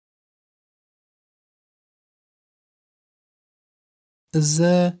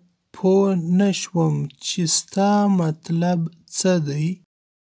 زه پوه نشوم چې ستا مطلب څه دی.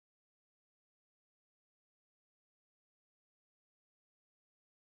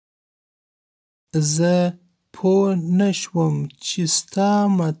 زه پوه نشوم چې ستا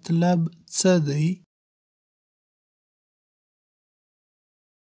مطلب څه دی.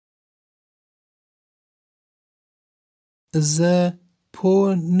 زه پوه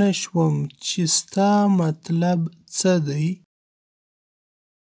نشوم چې ستا مطلب څه دی.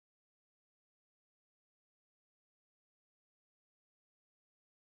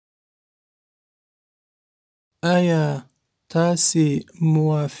 آیا تاسې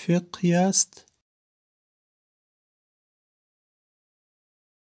موافق یاست؟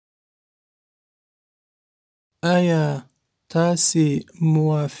 آیا تاسې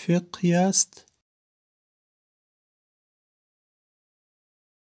موافق یاست؟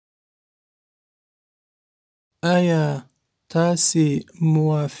 آیا تاسې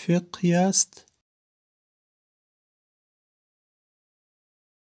موافق یاست؟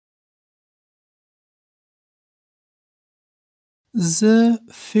 زه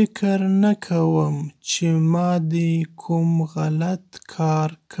فکر نه کوم چې ما دې کوم غلط کار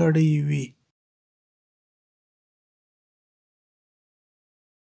کړی وي.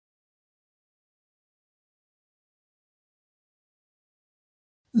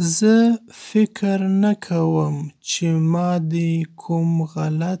 زه فکر نه کوم چې ما دې کوم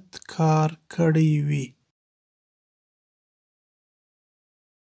غلط کار کړی وي.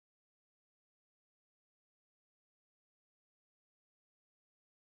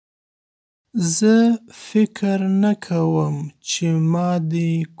 زه فکر نه کوم چې ما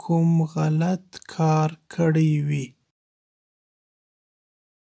دې کوم غلط کار کړی وي.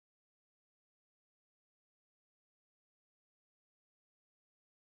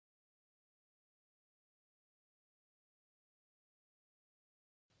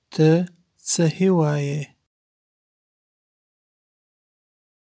 ته څه وایې؟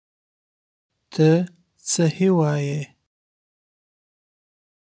 ته څه وایې؟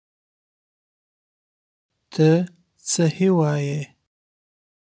 ته څه وایې؟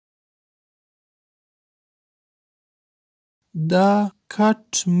 دا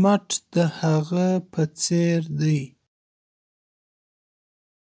کټ مټ د هغه په څیر دی.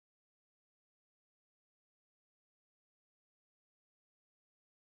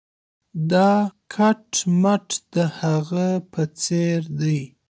 دا کټ مټ د هغه په څیر دی.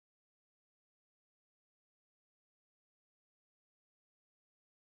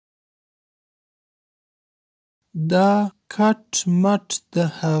 دا کټ مټ د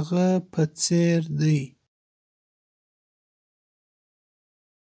هغه په څیر دی.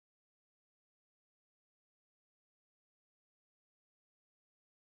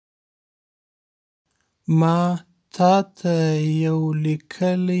 ما تاته یو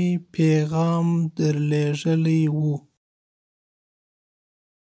لیکلی پیغام درلیږلی و.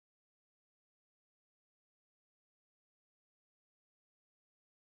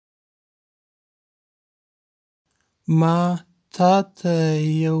 ما تاته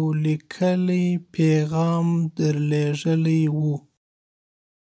یو لیکلی پیغام درلیږلی و.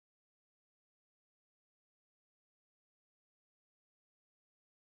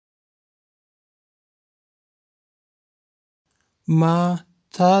 ما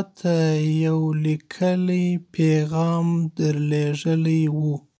تاته یو لیکلی پیغام درلیږلی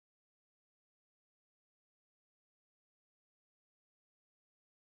و.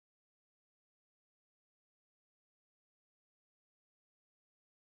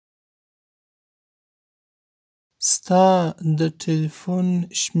 ستا د ټلیفون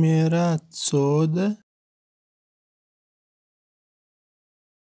شمیره څو ده؟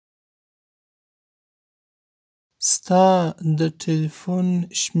 ستا د ټلیفون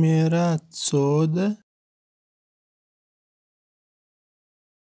شمیره څو ده؟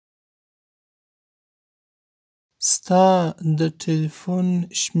 ستا د ټلیفون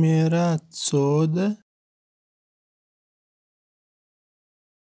شمیره څو ده؟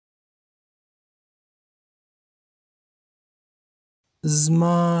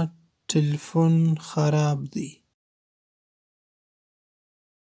 زما ټلیفون خراب دی.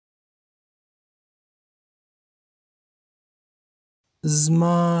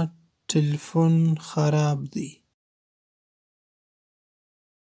 زما ټلیفون خراب دی.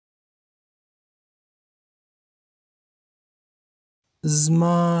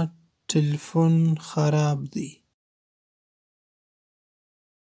 زما ټلیفون خراب دی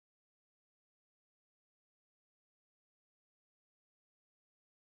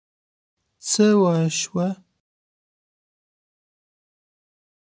څه وشوه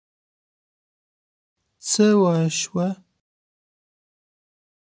څه وشوه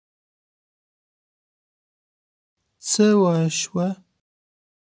څه وشوه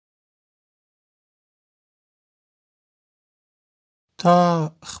تا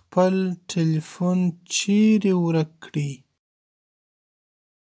خپل ټلیفون چیرې ورک کړی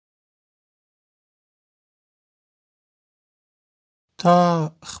تا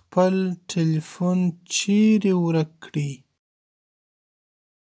خپل ټلیفون چیرې ورک کړی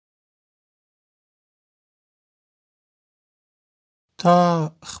تا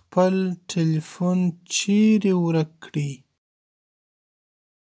خپل ټلیفون چیرې ورک کړی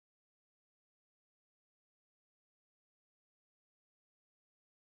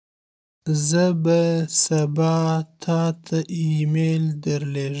زه به سبا تا ته ایمیل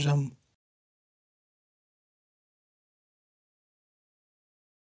درلیږم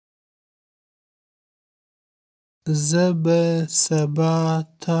زه به سبا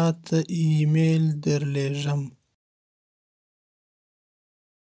تا ته ایمیل درلیږم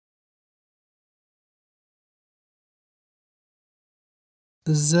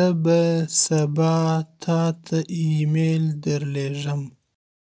زه به سبا تا ته ایمیل درلیږم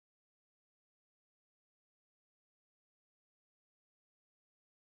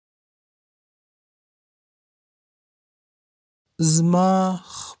زما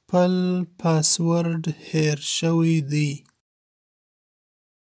خپل پاسورډ هیر شوی دی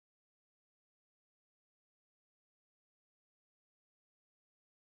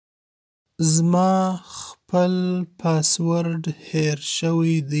زما خپل پاسورډ هیر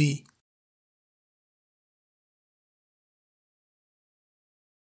شوی دی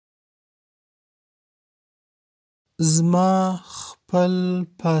زما خپل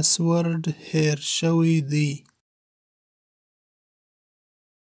پاسورډ هیر شوی دی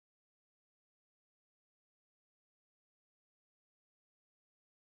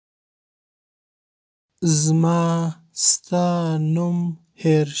زما ستا نوم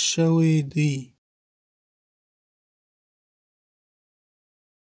هیر شوی دی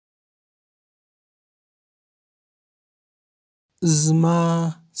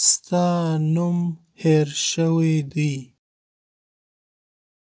زما ستا نوم هیر شوی دی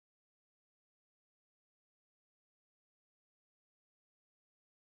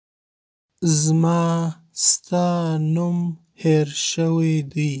زما ستا نوم هیر شوی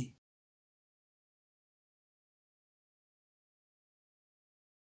دی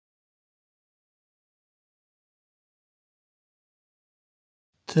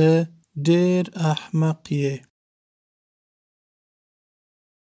ته ډیر احمق یې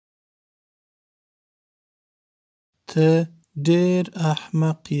ته ډیر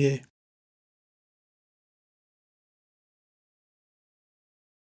احمق یې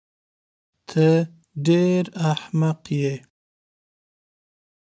ته ډیر احمق یې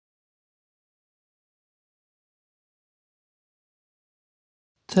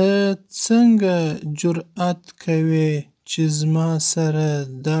ته څنګه جرأت کوې چې زما سره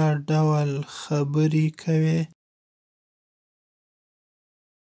دا ډول خبرې کوې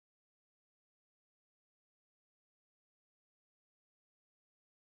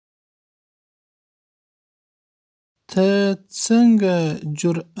ته څنګه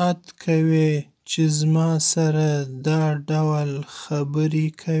جرأت کوې چې زما سره دا ډول خبرې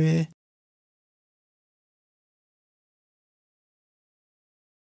کوې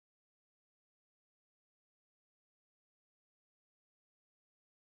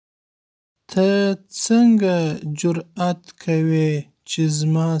ته څنګه جرأت کوې چې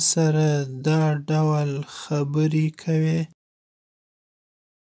زما سره دا ډول خبرې کوې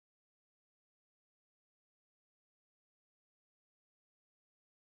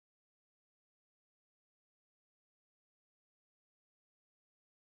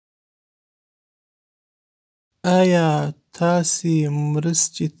آیا تاسې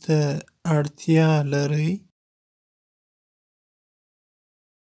مرستې ته اړتیا لرئ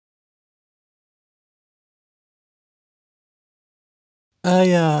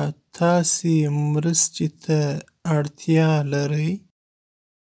آیا تاسې مرستې ته اړتیا لرئ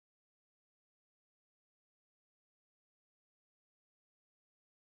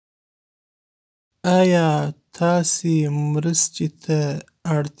آیا تاسې مرستې ته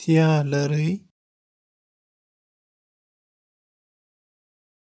اړتیا لرئ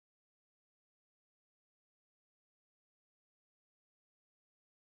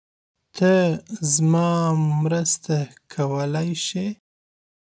ته زما مرسته کولای شې؟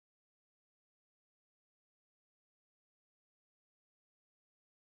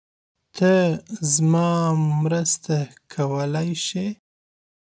 ته زما مرسته کولای شې؟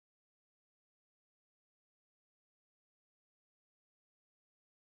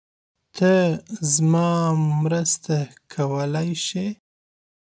 ته زما مرسته کولای شې؟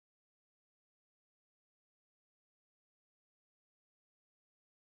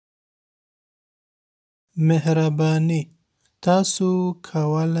 مهرباني تاسو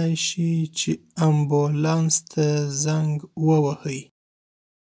کولای شئ چې امبولانس ته زنګ ووهئ.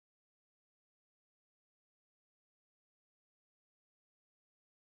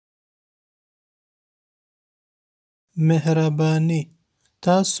 مهرباني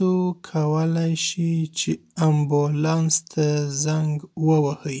تاسو کولای شئ چې امبولانس ته زنګ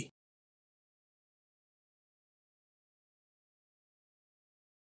ووهئ.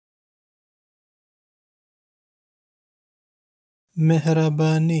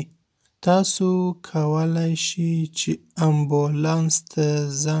 مهرباني تاسو کولای شئ چې امبولانس ته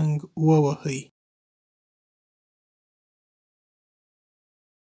زنګ ووهئ.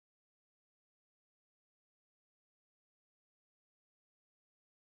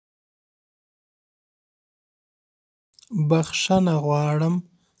 بخښنه غواړم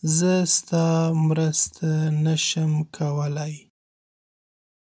زه ستا مرسته نشم کولای.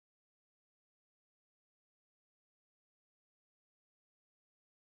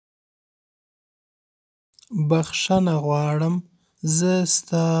 بخښنه غواړم زه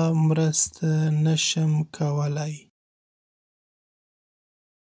ستا مرسته نشم کولای.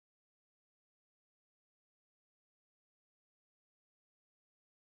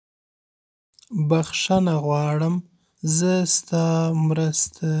 بخښنه غواړم زه ستا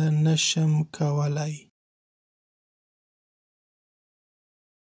مرسته نشم کولای.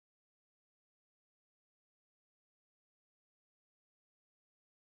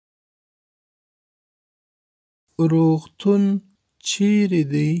 روغتون چیرې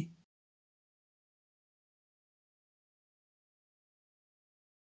دی؟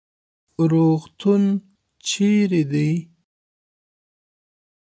 روغتون چیرې دی؟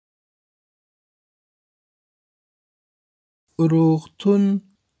 روغتون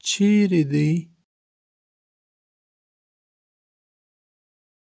چیرې دی؟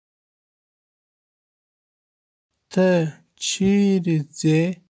 ته چیرې ځې؟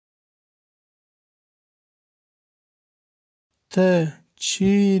 ته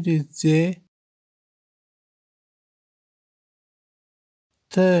چیرې ځې؟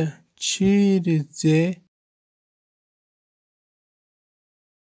 ته چیرې ځې؟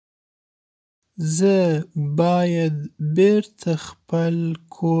 زه باید بیرته خپل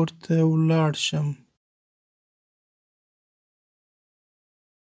کور ته ولاړ شم.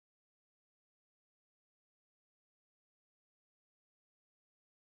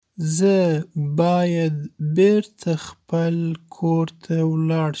 زه باید بیرته خپل کور ته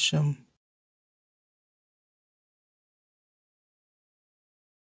ولاړ شم.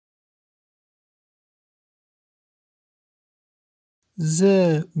 زه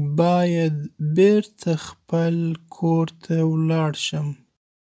باید بیرته خپل کور ته ولاړ شم.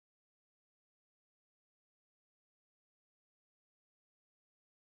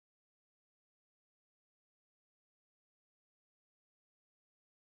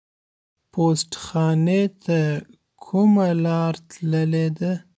 پوسټخانې ته کومه لار تللې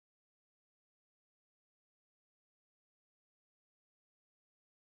ده؟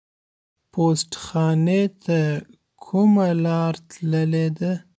 پوسټخانې ته کومه لار تللې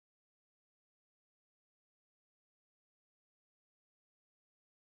ده؟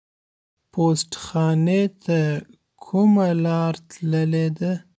 پوسټخانې ته کومه لار تللې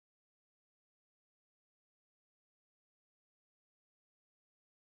ده؟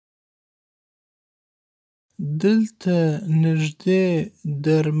 دلته نږدې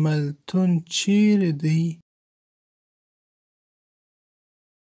درملتون چیرې دی؟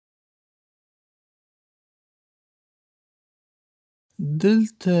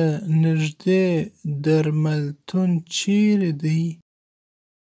 دلته نږدې درملتون چیرې دی؟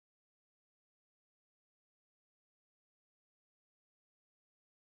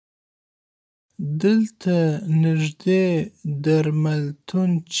 دلته نږدې درملتون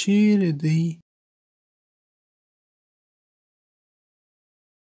چیرې دی؟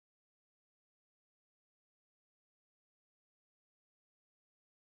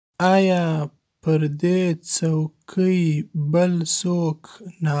 آیا پر دې څوکۍ بل څوک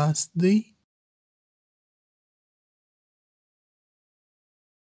ناست دی؟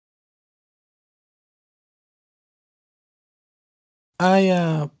 آیا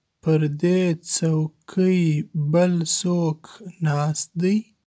پر دې څوکۍ بل څوک ناست دی؟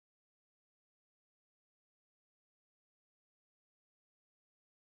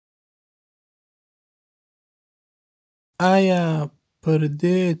 آیا پر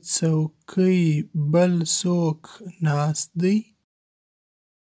دې څوکۍ بل څوک ناست دی؟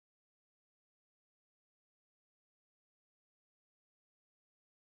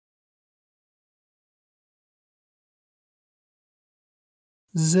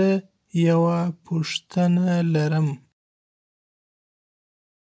 زه یوه پوښتنه لرم.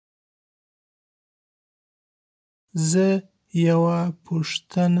 زه یوه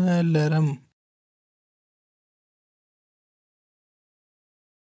پوښتنه لرم.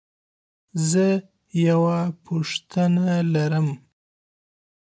 زه یوه پوښتنه لرم.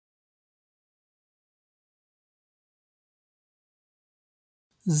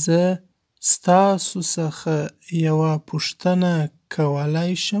 زه ستاسو څخه یوه پوښتنه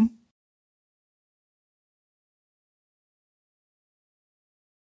کولی شم؟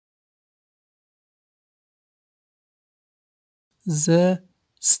 زه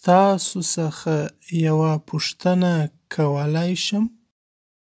ستاسو څخه یوه پوښتنه کولی شم؟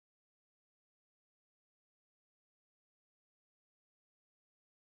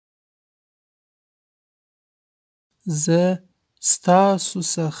 زه ستاسو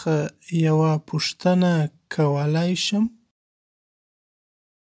څخه یوه پوښتنه کولی شم؟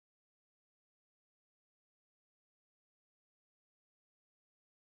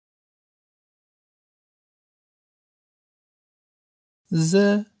 زه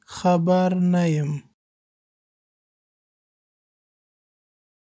خبر نه یم.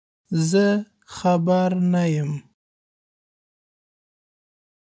 زه خبر نه یم.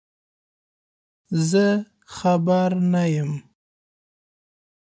 زه خبر نه یم.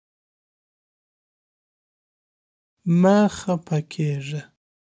 مه خفه کیږه.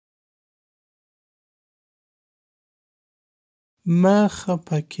 مه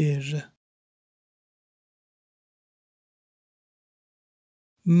خفه کیږه.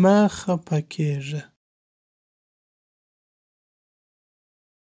 مه خفه کیږه.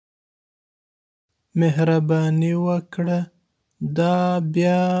 مهرباني وکړه دا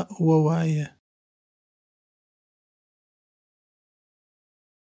بیا ووایه.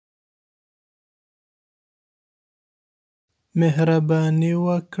 مهرباني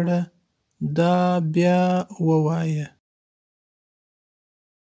وکړه دا بیا ووایه.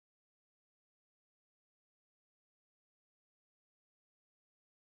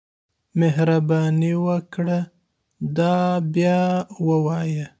 مهرباني وکړه دا بیا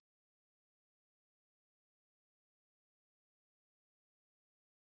ووایه.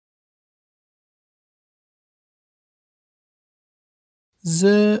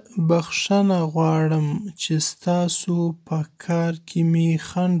 زه بخښنه غواړم چې ستاسو په کار کې مې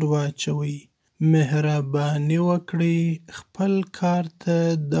خنډ واچوي. مهرباني وکړئ خپل کار ته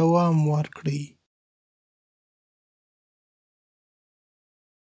دوام ورکړئ.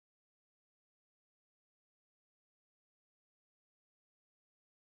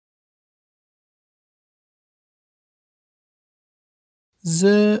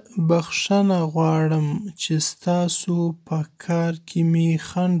 زه بخښنه غواړم چې ستاسو په کار کې مې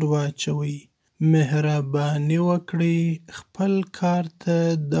خنډ واچوي. مهرباني وکړئ خپل کار ته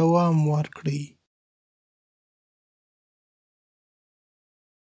دوام ورکړئ.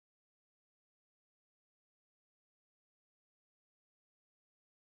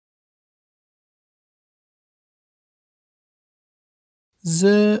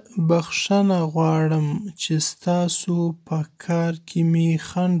 زه بخښنه غواړم چې ستاسو په کار کې مې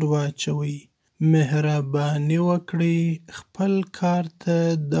خنډ واچوي. مهرباني وکړئ خپل کار ته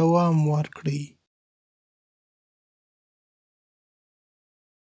دوام ورکړئ.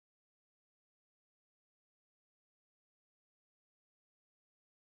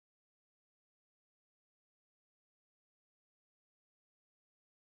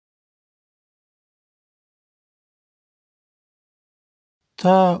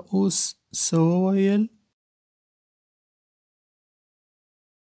 تا اوس څه وویل؟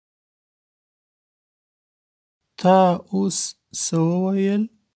 تا اوس څه وویل؟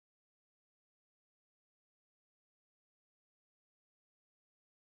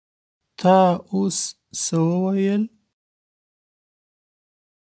 تا اوس څه وویل؟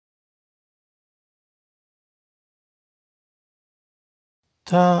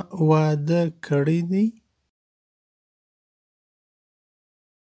 تا واده کړی دی؟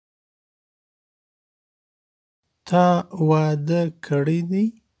 تا واده کړی دی؟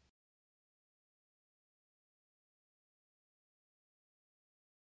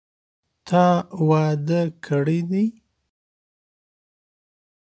 تا واده کړی دی؟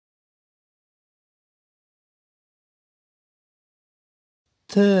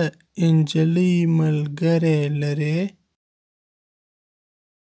 ته نجلۍ ملګری لرې؟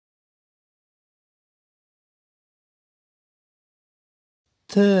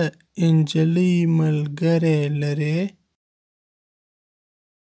 ته نجلۍ ملګری لرې؟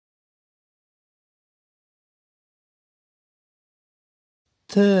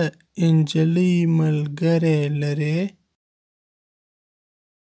 ته نجلۍ ملګری لرې؟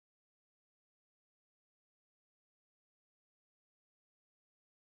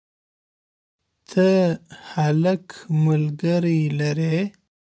 ته هلک ملګری لرې؟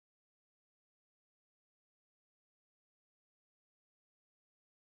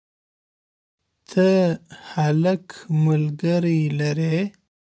 ته هلک ملګری لرې؟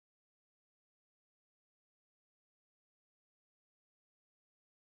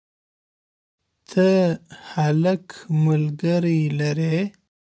 ته هلک ملګری لرې؟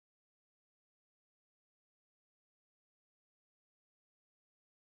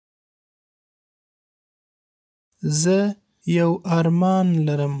 زه یو ارمان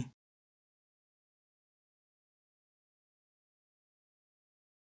لرم.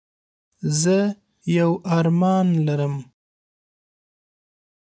 زه یو ارمان لرم.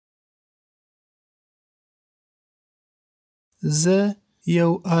 زه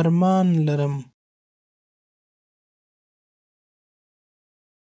یو ارمان لرم.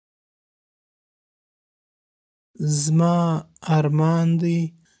 زما ارمان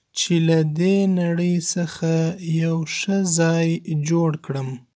دی چې له دې نړۍ څخه یو ښه ځای جوړ کړم.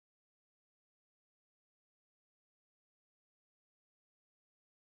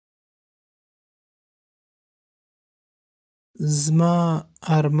 زما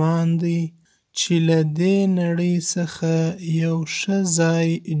ارمان دی چې له دې نړۍ څخه یو ښه ځای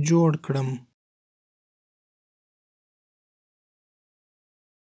جوړ کړم.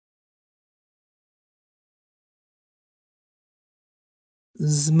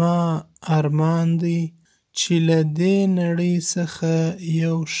 زما ارمان دی چې له دې نړۍ څخه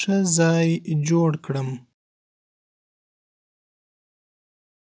یو ښه ځای جوړ کړم.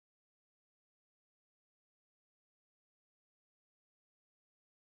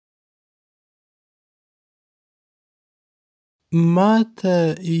 ما ته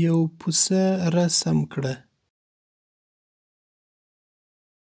یو پسه رسم کړه.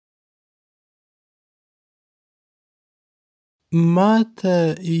 ما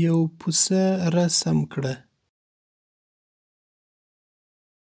ته یو پسه رسم کړه.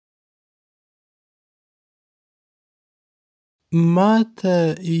 ما ته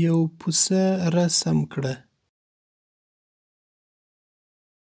یو پسه رسم کړه.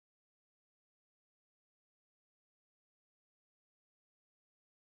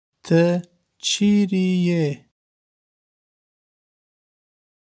 ته چیرې یې؟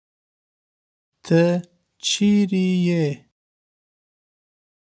 ته چیرې یې؟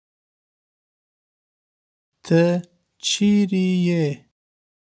 ته چیرې یې؟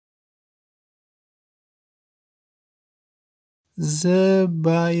 زه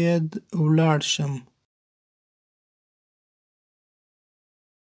باید ولاړ شم.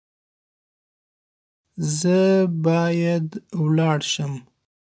 زه باید ولاړ شم.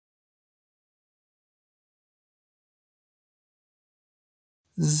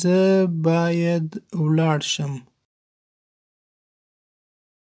 زه باید ولاړ شم.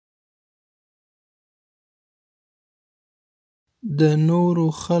 د نورو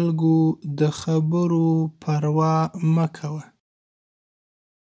خلکو د خبرو پروا مه کوه.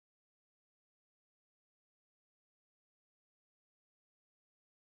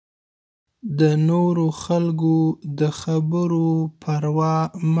 د نورو خلکو د خبرو پروا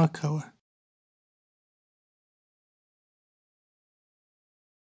مه کوه.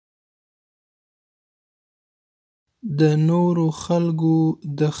 د نورو خلکو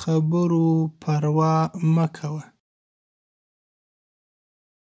د خبرو پروا مه کوه.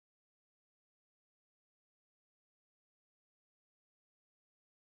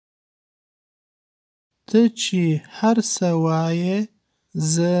 ته چې هر څه وایې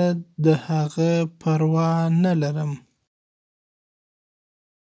زه د هغه پروا نه لرم.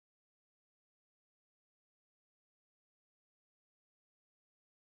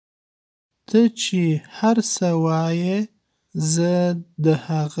 ته چې هر څه وایې زه د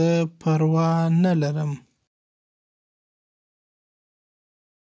هغه پروا نه لرم.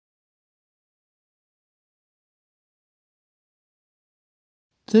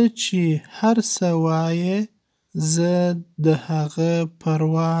 ته چې هر څه وایې زه د هغه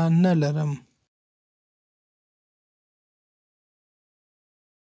پروا نه لرم.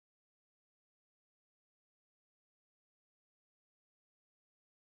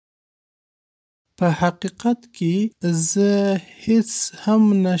 په حقیقت کې زه هیڅ هم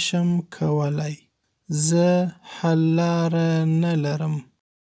نشم کولای. زه حل لاره نه لرم.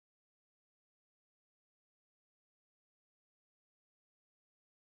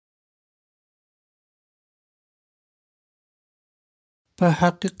 په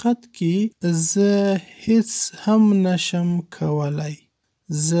حقیقت کې زه هیڅ هم نشم کولای.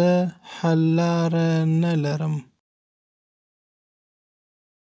 زه حل لاره نه لرم.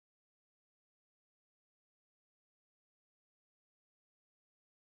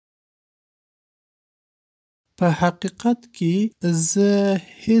 په حقیقت کې زه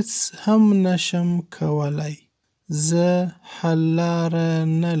هیڅ هم نشم کولای. زه حل لاره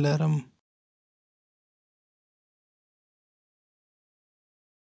نه لرم.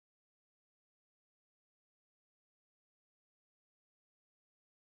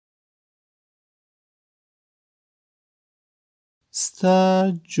 ستا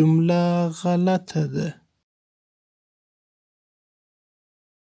جمله غلطه ده.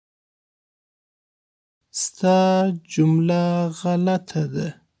 ستا جمله غلطه ده.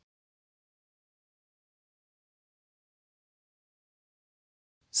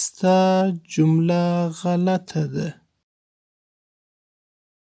 ستا جمله غلطه ده.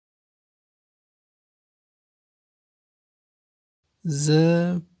 زه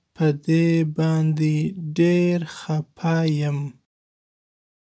په دې باندې ډېر خپه یم.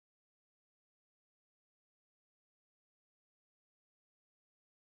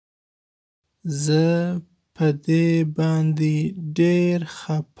 زه په دې باندې ډېر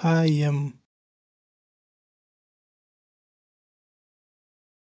خپه یم.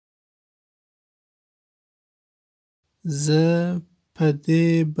 زه په دې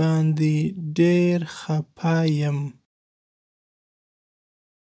باندې ډېر خپه یم.